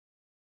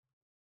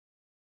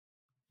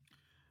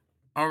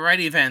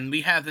 Alrighty then,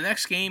 we have the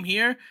next game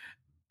here.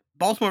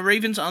 Baltimore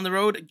Ravens on the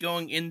road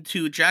going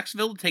into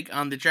Jacksonville to take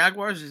on the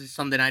Jaguars. This is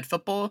Sunday Night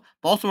Football.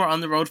 Baltimore on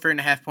the road,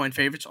 3.5 point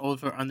favorites,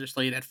 over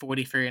underslated at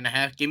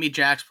 43.5. Give me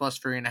Jags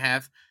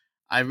 +3.5.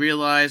 I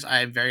realize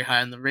I'm very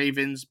high on the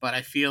Ravens, but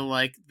I feel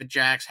like the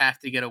Jags have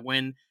to get a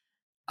win.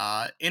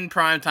 In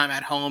prime time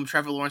at home,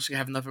 Trevor Lawrence can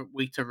have another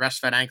week to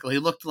rest that ankle. He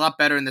looked a lot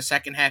better in the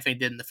second half than he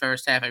did in the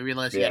first half. I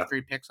realized he Yeah. had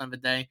 3 picks on the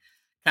day.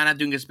 Kind of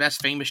doing his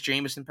best famous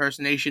Jameis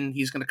impersonation.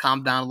 He's going to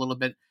calm down a little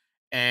bit.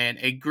 And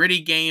a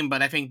gritty game,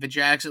 but I think the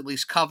Jags at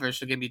least cover,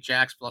 so give me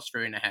Jags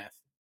 +3.5.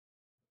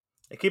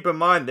 And keep in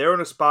mind, they're in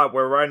a spot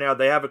where right now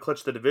they haven't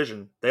clinched the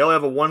division. They only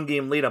have a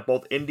 1-game lead on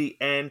both Indy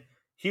and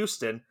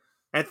Houston.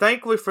 And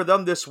thankfully for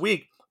them this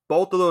week,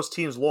 both of those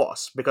teams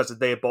lost because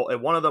if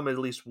one of them at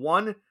least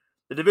won,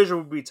 the division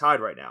would be tied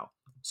right now.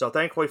 So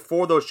thankfully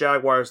for those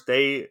Jaguars,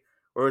 they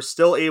were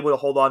still able to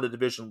hold on to the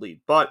division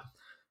lead. But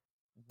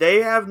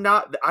they have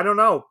not, I don't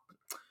know.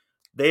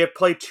 They have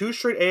played 2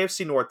 straight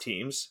AFC North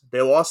teams.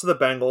 They lost to the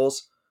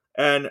Bengals,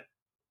 and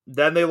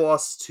then they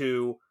lost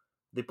to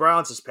the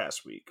Browns this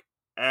past week.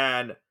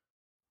 And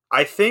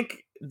I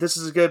think this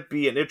is going to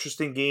be an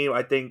interesting game.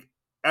 I think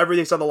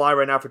everything's on the line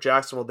right now for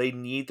Jacksonville. They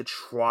need to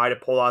try to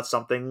pull out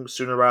something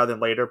sooner rather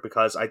than later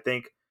because I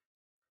think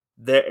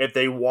that if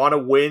they want to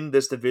win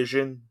this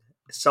division,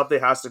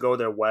 something has to go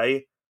their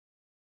way.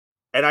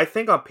 And I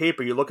think on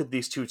paper, you look at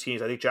these two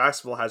teams, I think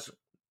Jacksonville has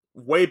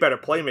way better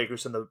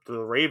playmakers than the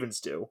Ravens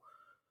do.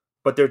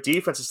 But their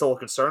defense is still a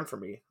concern for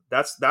me.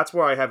 That's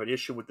where I have an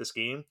issue with this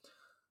game.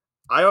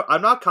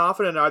 I'm not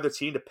confident in either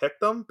team to pick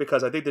them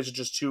because I think these are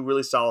just 2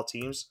 really solid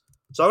teams.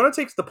 So I'm going to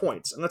take the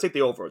points. I'm going to take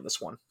the over in this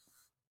one.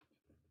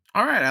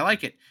 All right, I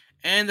like it.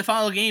 And the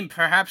final game,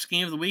 perhaps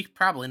game of the week,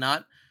 probably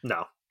not.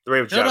 No, the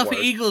Ravens Philadelphia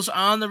Jaguars. Eagles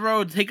on the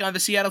road to take on the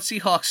Seattle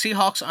Seahawks.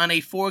 Seahawks on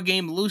a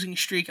 4-game losing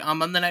streak on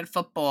Monday Night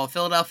Football.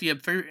 Philadelphia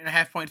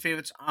 3.5-point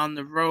favorites on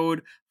the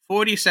road.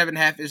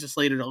 47.5 is the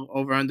slated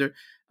over-under.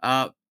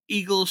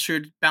 Eagles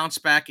should bounce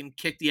back and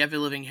kick the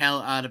ever-living hell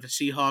out of the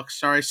Seahawks.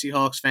 Sorry,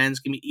 Seahawks fans.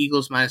 Give me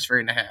Eagles minus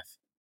 3.5.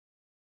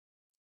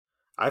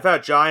 I've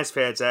had Giants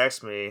fans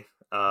ask me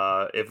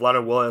if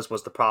Leonard Williams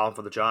was the problem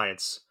for the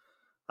Giants.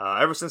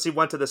 Ever since he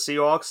went to the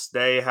Seahawks,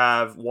 they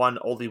have won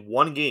only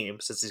 1 game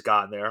since he's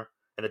gotten there.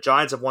 And the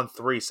Giants have won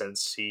 3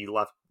 since he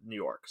left New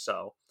York.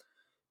 So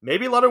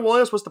maybe Leonard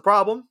Williams was the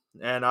problem.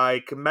 And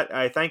I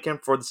thank him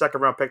for the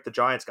second-round pick the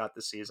Giants got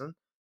this season.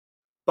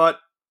 But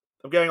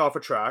I'm getting off a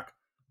track.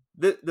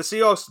 The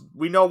Seahawks,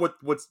 we know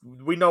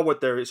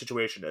what their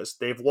situation is.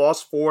 They've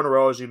lost 4 in a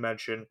row, as you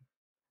mentioned.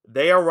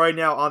 They are right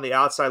now on the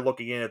outside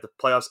looking in at the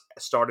playoffs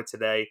started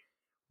today.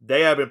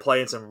 They have been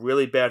playing some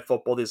really bad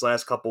football these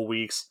last couple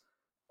weeks,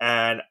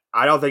 and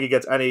I don't think it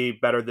gets any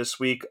better this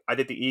week. I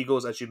think the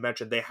Eagles, as you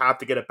mentioned, they have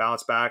to get a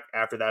bounce back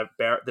after that.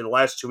 The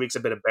last 2 weeks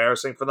have been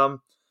embarrassing for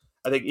them.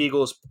 I think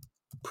Eagles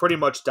pretty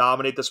much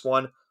dominate this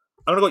one.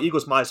 I'm going to go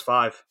Eagles minus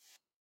 5.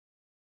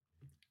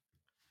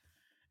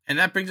 And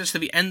that brings us to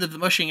the end of the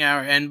mushing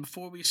hour. And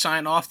before we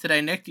sign off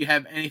today, Nick, do you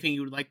have anything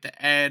you would like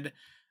to add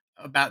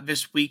about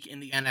this week in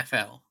the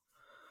NFL?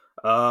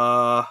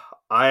 I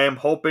am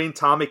hoping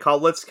Tommy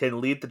Cutlets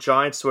can lead the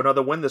Giants to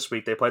another win this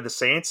week. They play the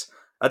Saints.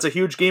 That's a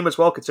huge game as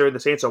well, considering the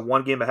Saints are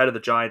 1 game ahead of the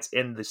Giants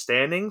in the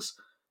standings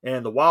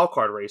and the wild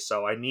card race.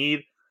 So I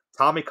need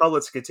Tommy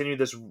Cutlets to continue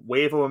this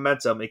wave of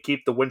momentum and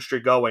keep the win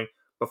streak going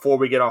before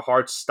we get our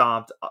hearts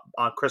stomped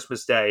on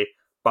Christmas Day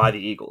by the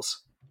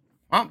Eagles.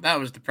 Well, that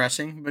was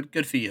depressing, but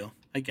good for you,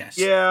 I guess.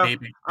 Yeah.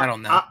 Maybe. I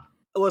don't know.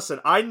 Listen,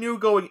 I knew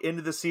going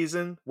into the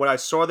season, when I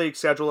saw they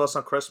scheduled us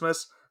on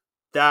Christmas,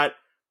 that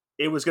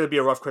it was going to be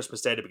a rough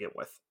Christmas Day to begin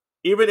with.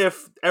 Even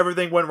if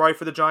everything went right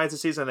for the Giants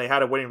this season and they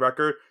had a winning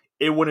record,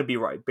 it wouldn't be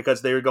right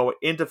because they were going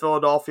into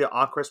Philadelphia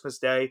on Christmas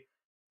Day.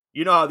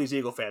 You know how these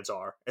Eagle fans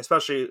are,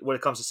 especially when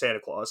it comes to Santa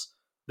Claus.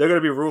 They're going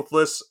to be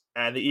ruthless,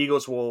 and the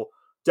Eagles will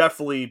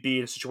definitely be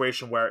in a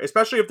situation where,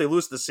 especially if they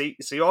lose to the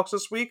Seahawks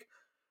this week,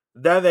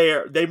 then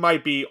they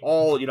might be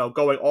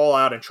going all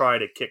out and try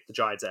to kick the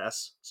Giants'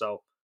 ass.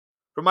 So,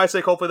 for my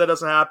sake, hopefully that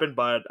doesn't happen.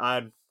 But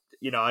I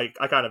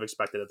kind of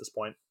expect it at this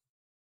point.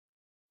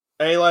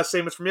 Any last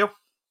statements from you?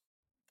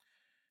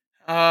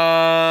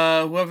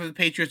 Whoever the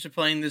Patriots are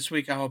playing this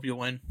week, I hope you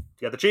win.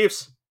 You got the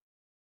Chiefs.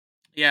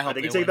 Yeah, I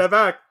think you take that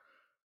back.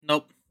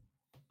 Nope.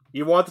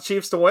 You want the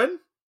Chiefs to win?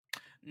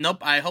 Nope.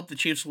 I hope the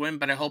Chiefs win,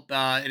 but I hope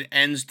it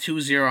ends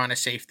 2-0 on a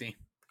safety.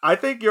 I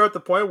think you're at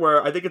the point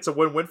where I think it's a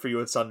win-win for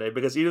you on Sunday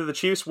because either the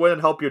Chiefs win and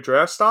help your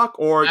draft stock,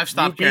 or I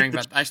stopped caring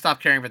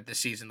about this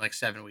season like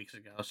 7 weeks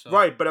ago. So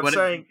right, but I'm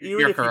saying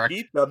even if you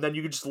beat them, then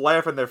you can just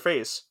laugh in their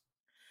face.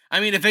 I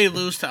mean, if they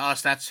lose to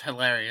us, that's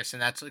hilarious,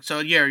 and that's so.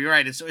 Yeah, you're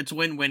right. It's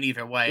win-win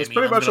either way. It's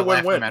pretty much a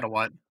win-win, no matter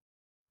what.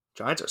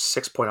 Giants are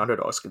 6-point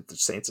underdogs against the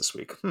Saints this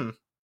week.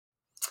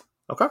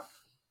 Okay.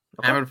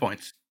 Hammer the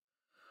points.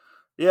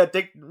 Yeah,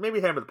 maybe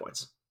hammer the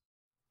points.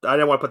 I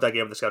didn't want to put that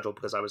game on the schedule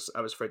because I was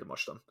afraid to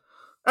mush them.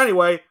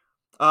 Anyway,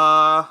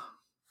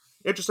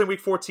 interesting week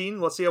 14.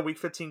 Let's see how week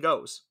 15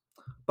 goes.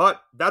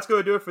 But that's going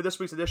to do it for this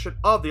week's edition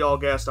of the All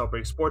Gas No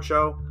Break Sports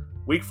Show.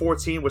 Week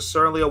 14 was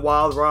certainly a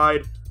wild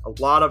ride. A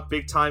lot of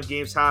big-time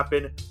games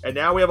happened. And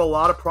now we have a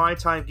lot of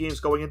prime-time games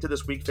going into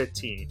this week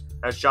 15.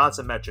 As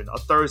Johnson mentioned, a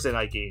Thursday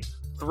night game,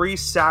 3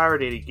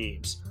 Saturday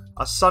games,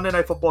 a Sunday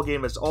night football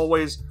game as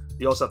always.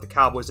 You also have the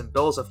Cowboys and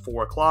Bills at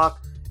 4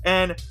 o'clock.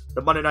 And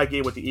the Monday night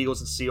game with the Eagles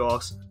and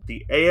Seahawks.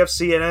 The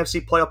AFC and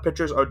NFC playoff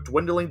pictures are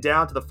dwindling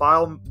down to the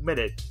final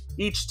minute.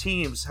 Each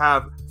teams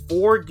have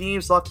 4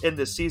 games left in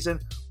this season.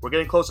 We're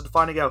getting closer to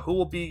finding out who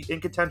will be in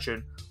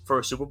contention for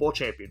a Super Bowl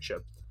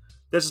championship.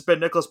 This has been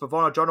Nicholas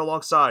Pavona, joined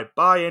alongside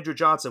by Andrew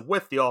Johnson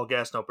with the All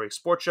Gas No Break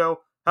Sports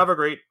Show. Have a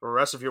great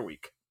rest of your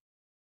week.